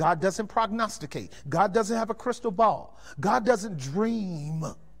speculate. God doesn't prognosticate. God doesn't have a crystal ball. God doesn't dream.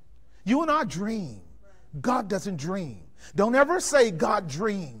 You and I dream. God doesn't dream. Don't ever say God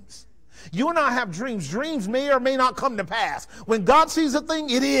dreams. You and I have dreams. Dreams may or may not come to pass. When God sees a thing,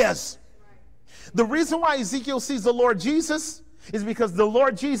 it is. The reason why Ezekiel sees the Lord Jesus is because the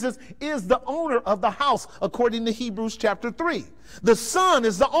Lord Jesus is the owner of the house, according to Hebrews chapter 3. The Son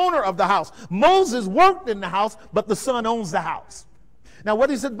is the owner of the house. Moses worked in the house, but the Son owns the house. Now, what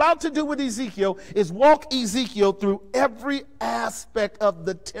he's about to do with Ezekiel is walk Ezekiel through every aspect of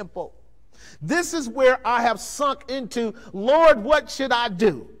the temple. This is where I have sunk into, Lord, what should I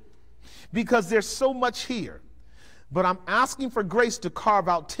do? Because there's so much here. But I'm asking for grace to carve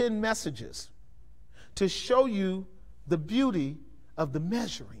out 10 messages to show you the beauty of the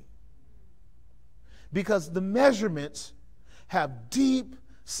measuring. Because the measurements have deep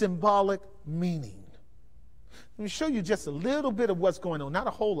symbolic meaning. Let me show you just a little bit of what's going on, not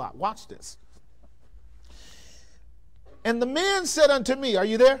a whole lot. Watch this. And the man said unto me, are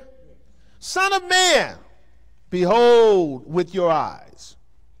you there? Son of man, behold with your eyes,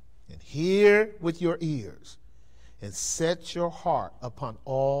 and hear with your ears, and set your heart upon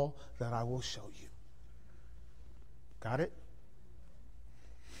all that I will show you. Got it?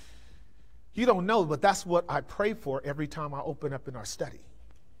 You don't know, but that's what I pray for every time I open up in our study.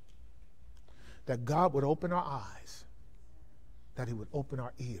 That God would open our eyes, that he would open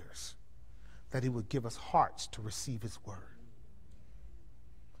our ears, that he would give us hearts to receive his word.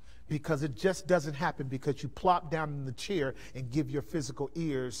 Because it just doesn't happen because you plop down in the chair and give your physical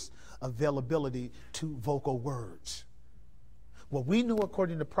ears availability to vocal words. What we know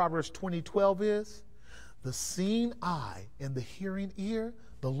according to Proverbs 20:12 is, the seeing eye and the hearing ear,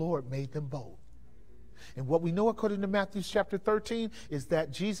 the Lord made them both. And what we know according to Matthew chapter 13 is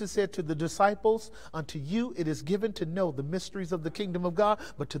that Jesus said to the disciples, unto you it is given to know the mysteries of the kingdom of God,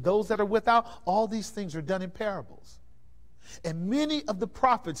 but to those that are without, all these things are done in parables. And many of the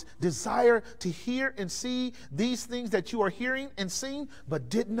prophets desire to hear and see these things that you are hearing and seeing, but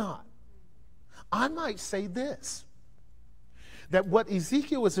did not. I might say this, that what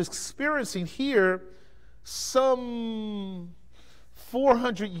Ezekiel is experiencing here some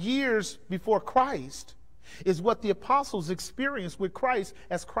 400 years before Christ is what the apostles experienced with Christ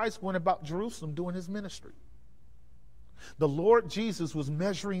as Christ went about Jerusalem doing his ministry. The Lord Jesus was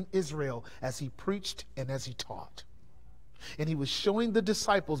measuring Israel as he preached and as he taught. And he was showing the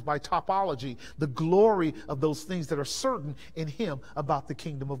disciples by topology the glory of those things that are certain in him about the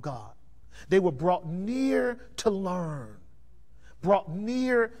kingdom of God. They were brought near to learn. Brought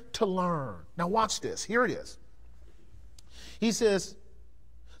near to learn. Now watch this. Here it is. He says,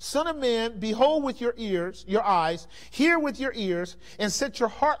 Son of man, behold with your ears, your eyes, hear with your ears, and set your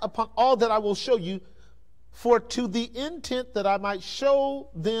heart upon all that I will show you, for to the intent that I might show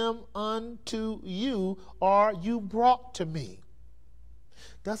them unto you are you brought to me.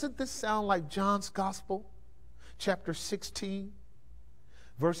 Doesn't this sound like John's Gospel, chapter 16,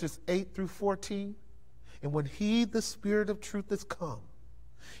 verses 8 through 14? And when he, the Spirit of truth, is come,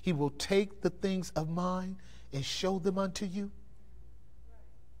 he will take the things of mine and show them unto you.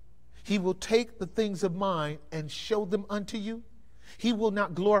 He will take the things of mine and show them unto you. He will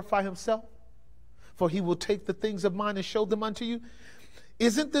not glorify himself, for he will take the things of mine and show them unto you.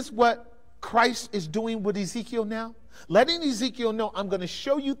 Isn't this what Christ is doing with Ezekiel now? Letting Ezekiel know, I'm going to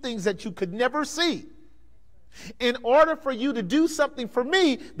show you things that you could never see in order for you to do something for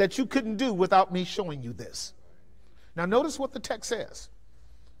me that you couldn't do without me showing you this. Now notice what the text says.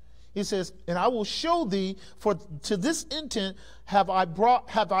 He says, and I will show thee, for to this intent have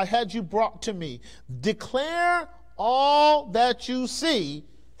I had you brought to me. Declare all that you see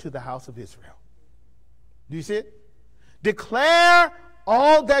to the house of Israel. Do you see it? Declare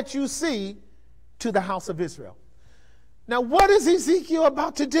all that you see to the house of Israel. Now, what is Ezekiel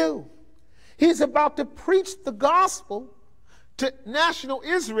about to do? He's about to preach the gospel to national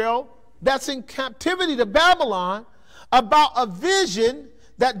Israel that's in captivity to Babylon about a vision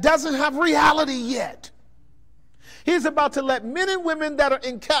that doesn't have reality yet. He's about to let men and women that are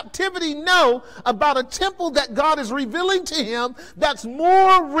in captivity know about a temple that God is revealing to him that's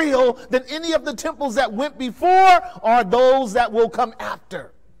more real than any of the temples that went before or those that will come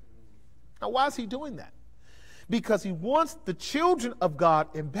after. Now, why is he doing that? Because he wants the children of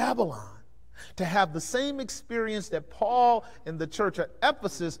God in Babylon to have the same experience that Paul and the church at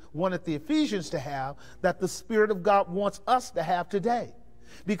Ephesus wanted the Ephesians to have, that the Spirit of God wants us to have today.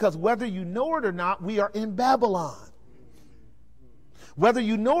 Because whether you know it or not, we are in Babylon. Whether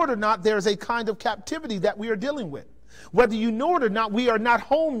you know it or not, there's a kind of captivity that we are dealing with. Whether you know it or not, we are not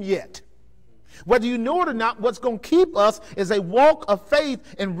home yet. Whether you know it or not, what's going to keep us is a walk of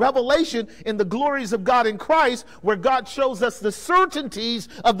faith and revelation in the glories of God in Christ, where God shows us the certainties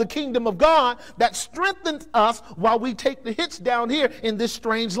of the kingdom of God that strengthens us while we take the hits down here in this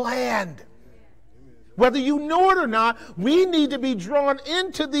strange land. Whether you know it or not, we need to be drawn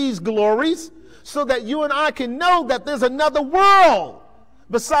into these glories so that you and I can know that there's another world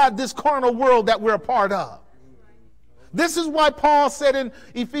beside this carnal world that we're a part of. This is why Paul said in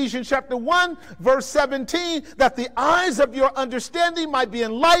Ephesians chapter 1, verse 17, that the eyes of your understanding might be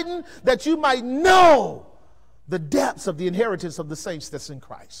enlightened, that you might know the depths of the inheritance of the saints that's in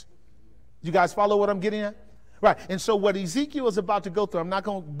Christ. You guys follow what I'm getting at? Right. And so what Ezekiel is about to go through, I'm not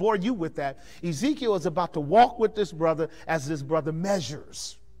going to bore you with that. Ezekiel is about to walk with this brother as this brother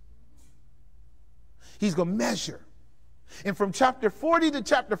measures. He's going to measure. And from chapter 40 to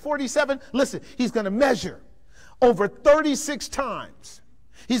chapter 47, listen, he's going to measure over 36 times.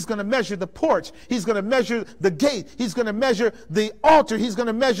 He's going to measure the porch. He's going to measure the gate. He's going to measure the altar. He's going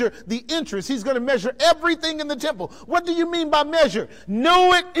to measure the entrance. He's going to measure everything in the temple. What do you mean by measure?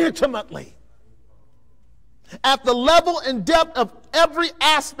 Know it intimately. At the level and depth of every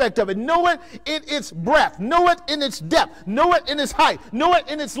aspect of it. Know it in its breadth. Know it in its depth. Know it in its height. Know it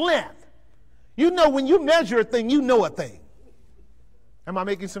in its length. You know, when you measure a thing, you know a thing. Am I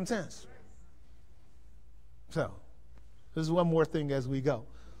making some sense? So, this is one more thing as we go.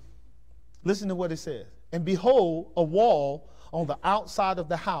 Listen to what it says. And behold, a wall on the outside of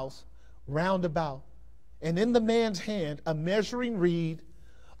the house round about, and in the man's hand a measuring reed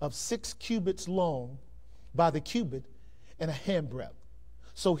of 6 cubits long by the cubit and a handbreadth.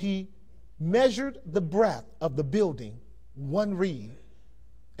 So he measured the breadth of the building 1 reed,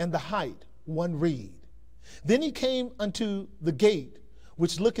 and the height 1 reed. Then he came unto the gate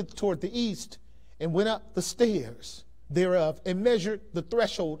which looketh toward the east, and went up the stairs thereof, and measured the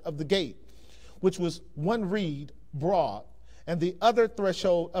threshold of the gate, which was 1 reed broad, and the other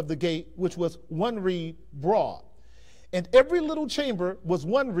threshold of the gate, which was 1 reed broad. And every little chamber was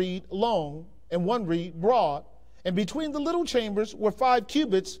 1 reed long and 1 reed broad, and between the little chambers were 5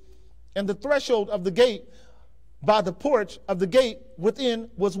 cubits, and the threshold of the gate by the porch of the gate within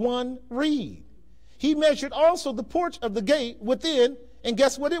was 1 reed. He measured also the porch of the gate within, and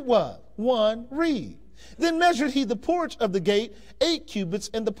guess what it was? 1 reed. Then measured he the porch of the gate 8 cubits,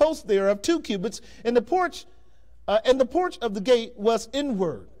 and the post thereof 2 cubits, and the porch of the gate was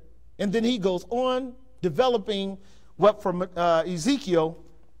inward. And then he goes on developing what from Ezekiel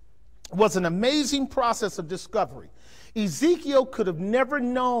was an amazing process of discovery. Ezekiel could have never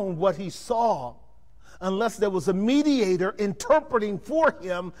known what he saw unless there was a mediator interpreting for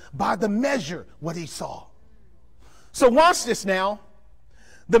him by the measure what he saw. So watch this now.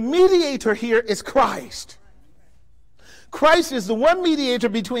 The mediator here is Christ. Christ is the one mediator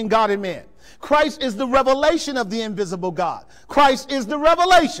between God and man. Christ is the revelation of the invisible God. Christ is the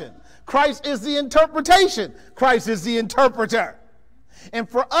revelation. Christ is the interpretation. Christ is the interpreter. And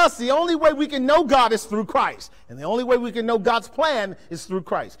for us, the only way we can know God is through Christ. And the only way we can know God's plan is through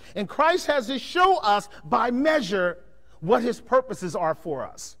Christ. And Christ has to show us by measure what his purposes are for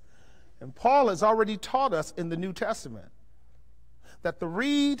us. And Paul has already taught us in the New Testament that the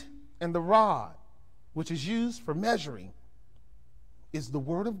reed and the rod, which is used for measuring, is the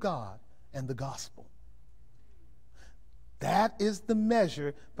word of God and the gospel. That is the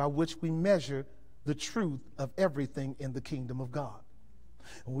measure by which we measure the truth of everything in the kingdom of God.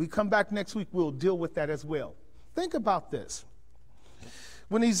 When we come back next week, we'll deal with that as well. Think about this.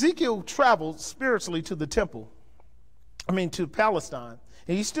 When Ezekiel traveled spiritually to the temple, to Palestine,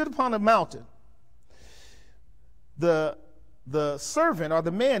 and he stood upon a mountain, the servant or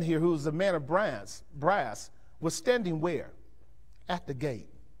the man here, who was the man of brass, was standing where? At the gate.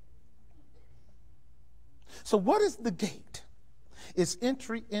 So what is the gate? It's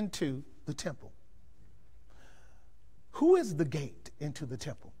entry into the temple. Who is the gate into the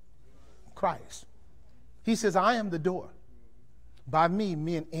temple? Christ. He says, I am the door. By me,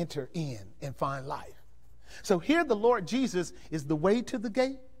 men enter in and find life. So here the Lord Jesus is the way to the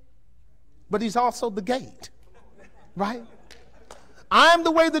gate, but he's also the gate, right? I am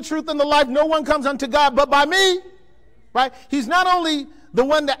the way, the truth, and the life. No one comes unto God but by me, right? He's not only the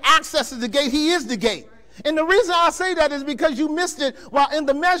one that accesses the gate, he is the gate. And the reason I say that is because you missed it while in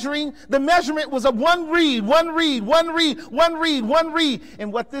the measurement was a 1 reed, 1 reed, 1 reed, 1 reed, 1 reed.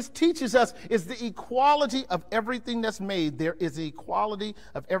 And what this teaches us is the equality of everything that's made. There is the equality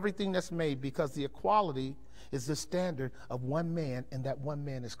of everything that's made because the equality is the standard of one man, and that one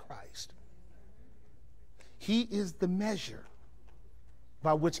man is Christ. He is the measure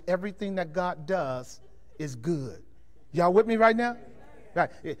by which everything that God does is good. Y'all with me right now? Right.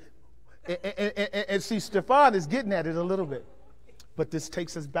 And see, Stefan is getting at it a little bit. But this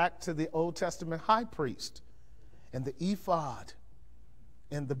takes us back to the Old Testament high priest and the ephod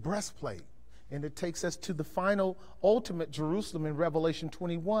and the breastplate. And it takes us to the final, ultimate Jerusalem in Revelation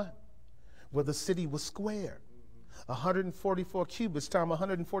 21, where the city was square. 144 cubits times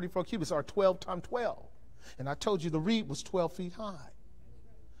 144 cubits are 12 times 12. And I told you the reed was 12 feet high.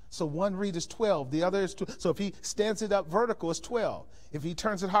 So 1 reed is 12, the other is 12. So if he stands it up vertical, it's 12. If he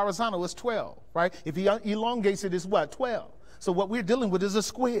turns it horizontal, it's 12, right? If he elongates it, it's what? 12. So what we're dealing with is a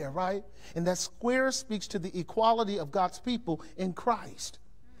square, right? And that square speaks to the equality of God's people in Christ.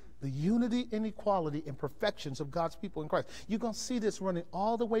 The unity and equality and perfections of God's people in Christ. You're going to see this running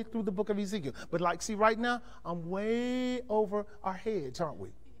all the way through the book of Ezekiel. But like, see, right now, I'm way over our heads, aren't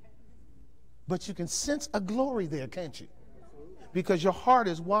we? But you can sense a glory there, can't you? Because your heart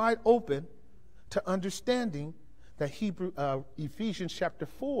is wide open to understanding that Ephesians chapter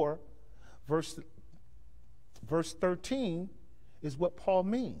 4, verse 13 is what Paul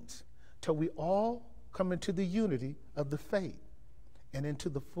means. Till we all come into the unity of the faith and into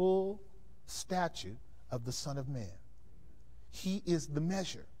the full stature of the Son of Man. He is the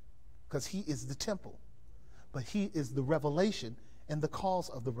measure because he is the temple, but he is the revelation and the cause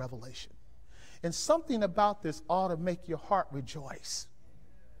of the revelation. And something about this ought to make your heart rejoice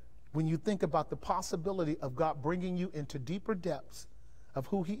when you think about the possibility of God bringing you into deeper depths of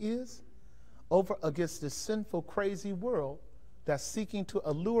who he is over against this sinful, crazy world that's seeking to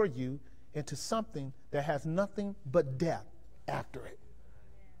allure you into something that has nothing but death after it.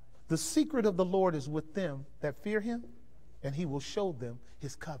 The secret of the Lord is with them that fear him, and he will show them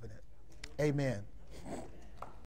his covenant. Amen.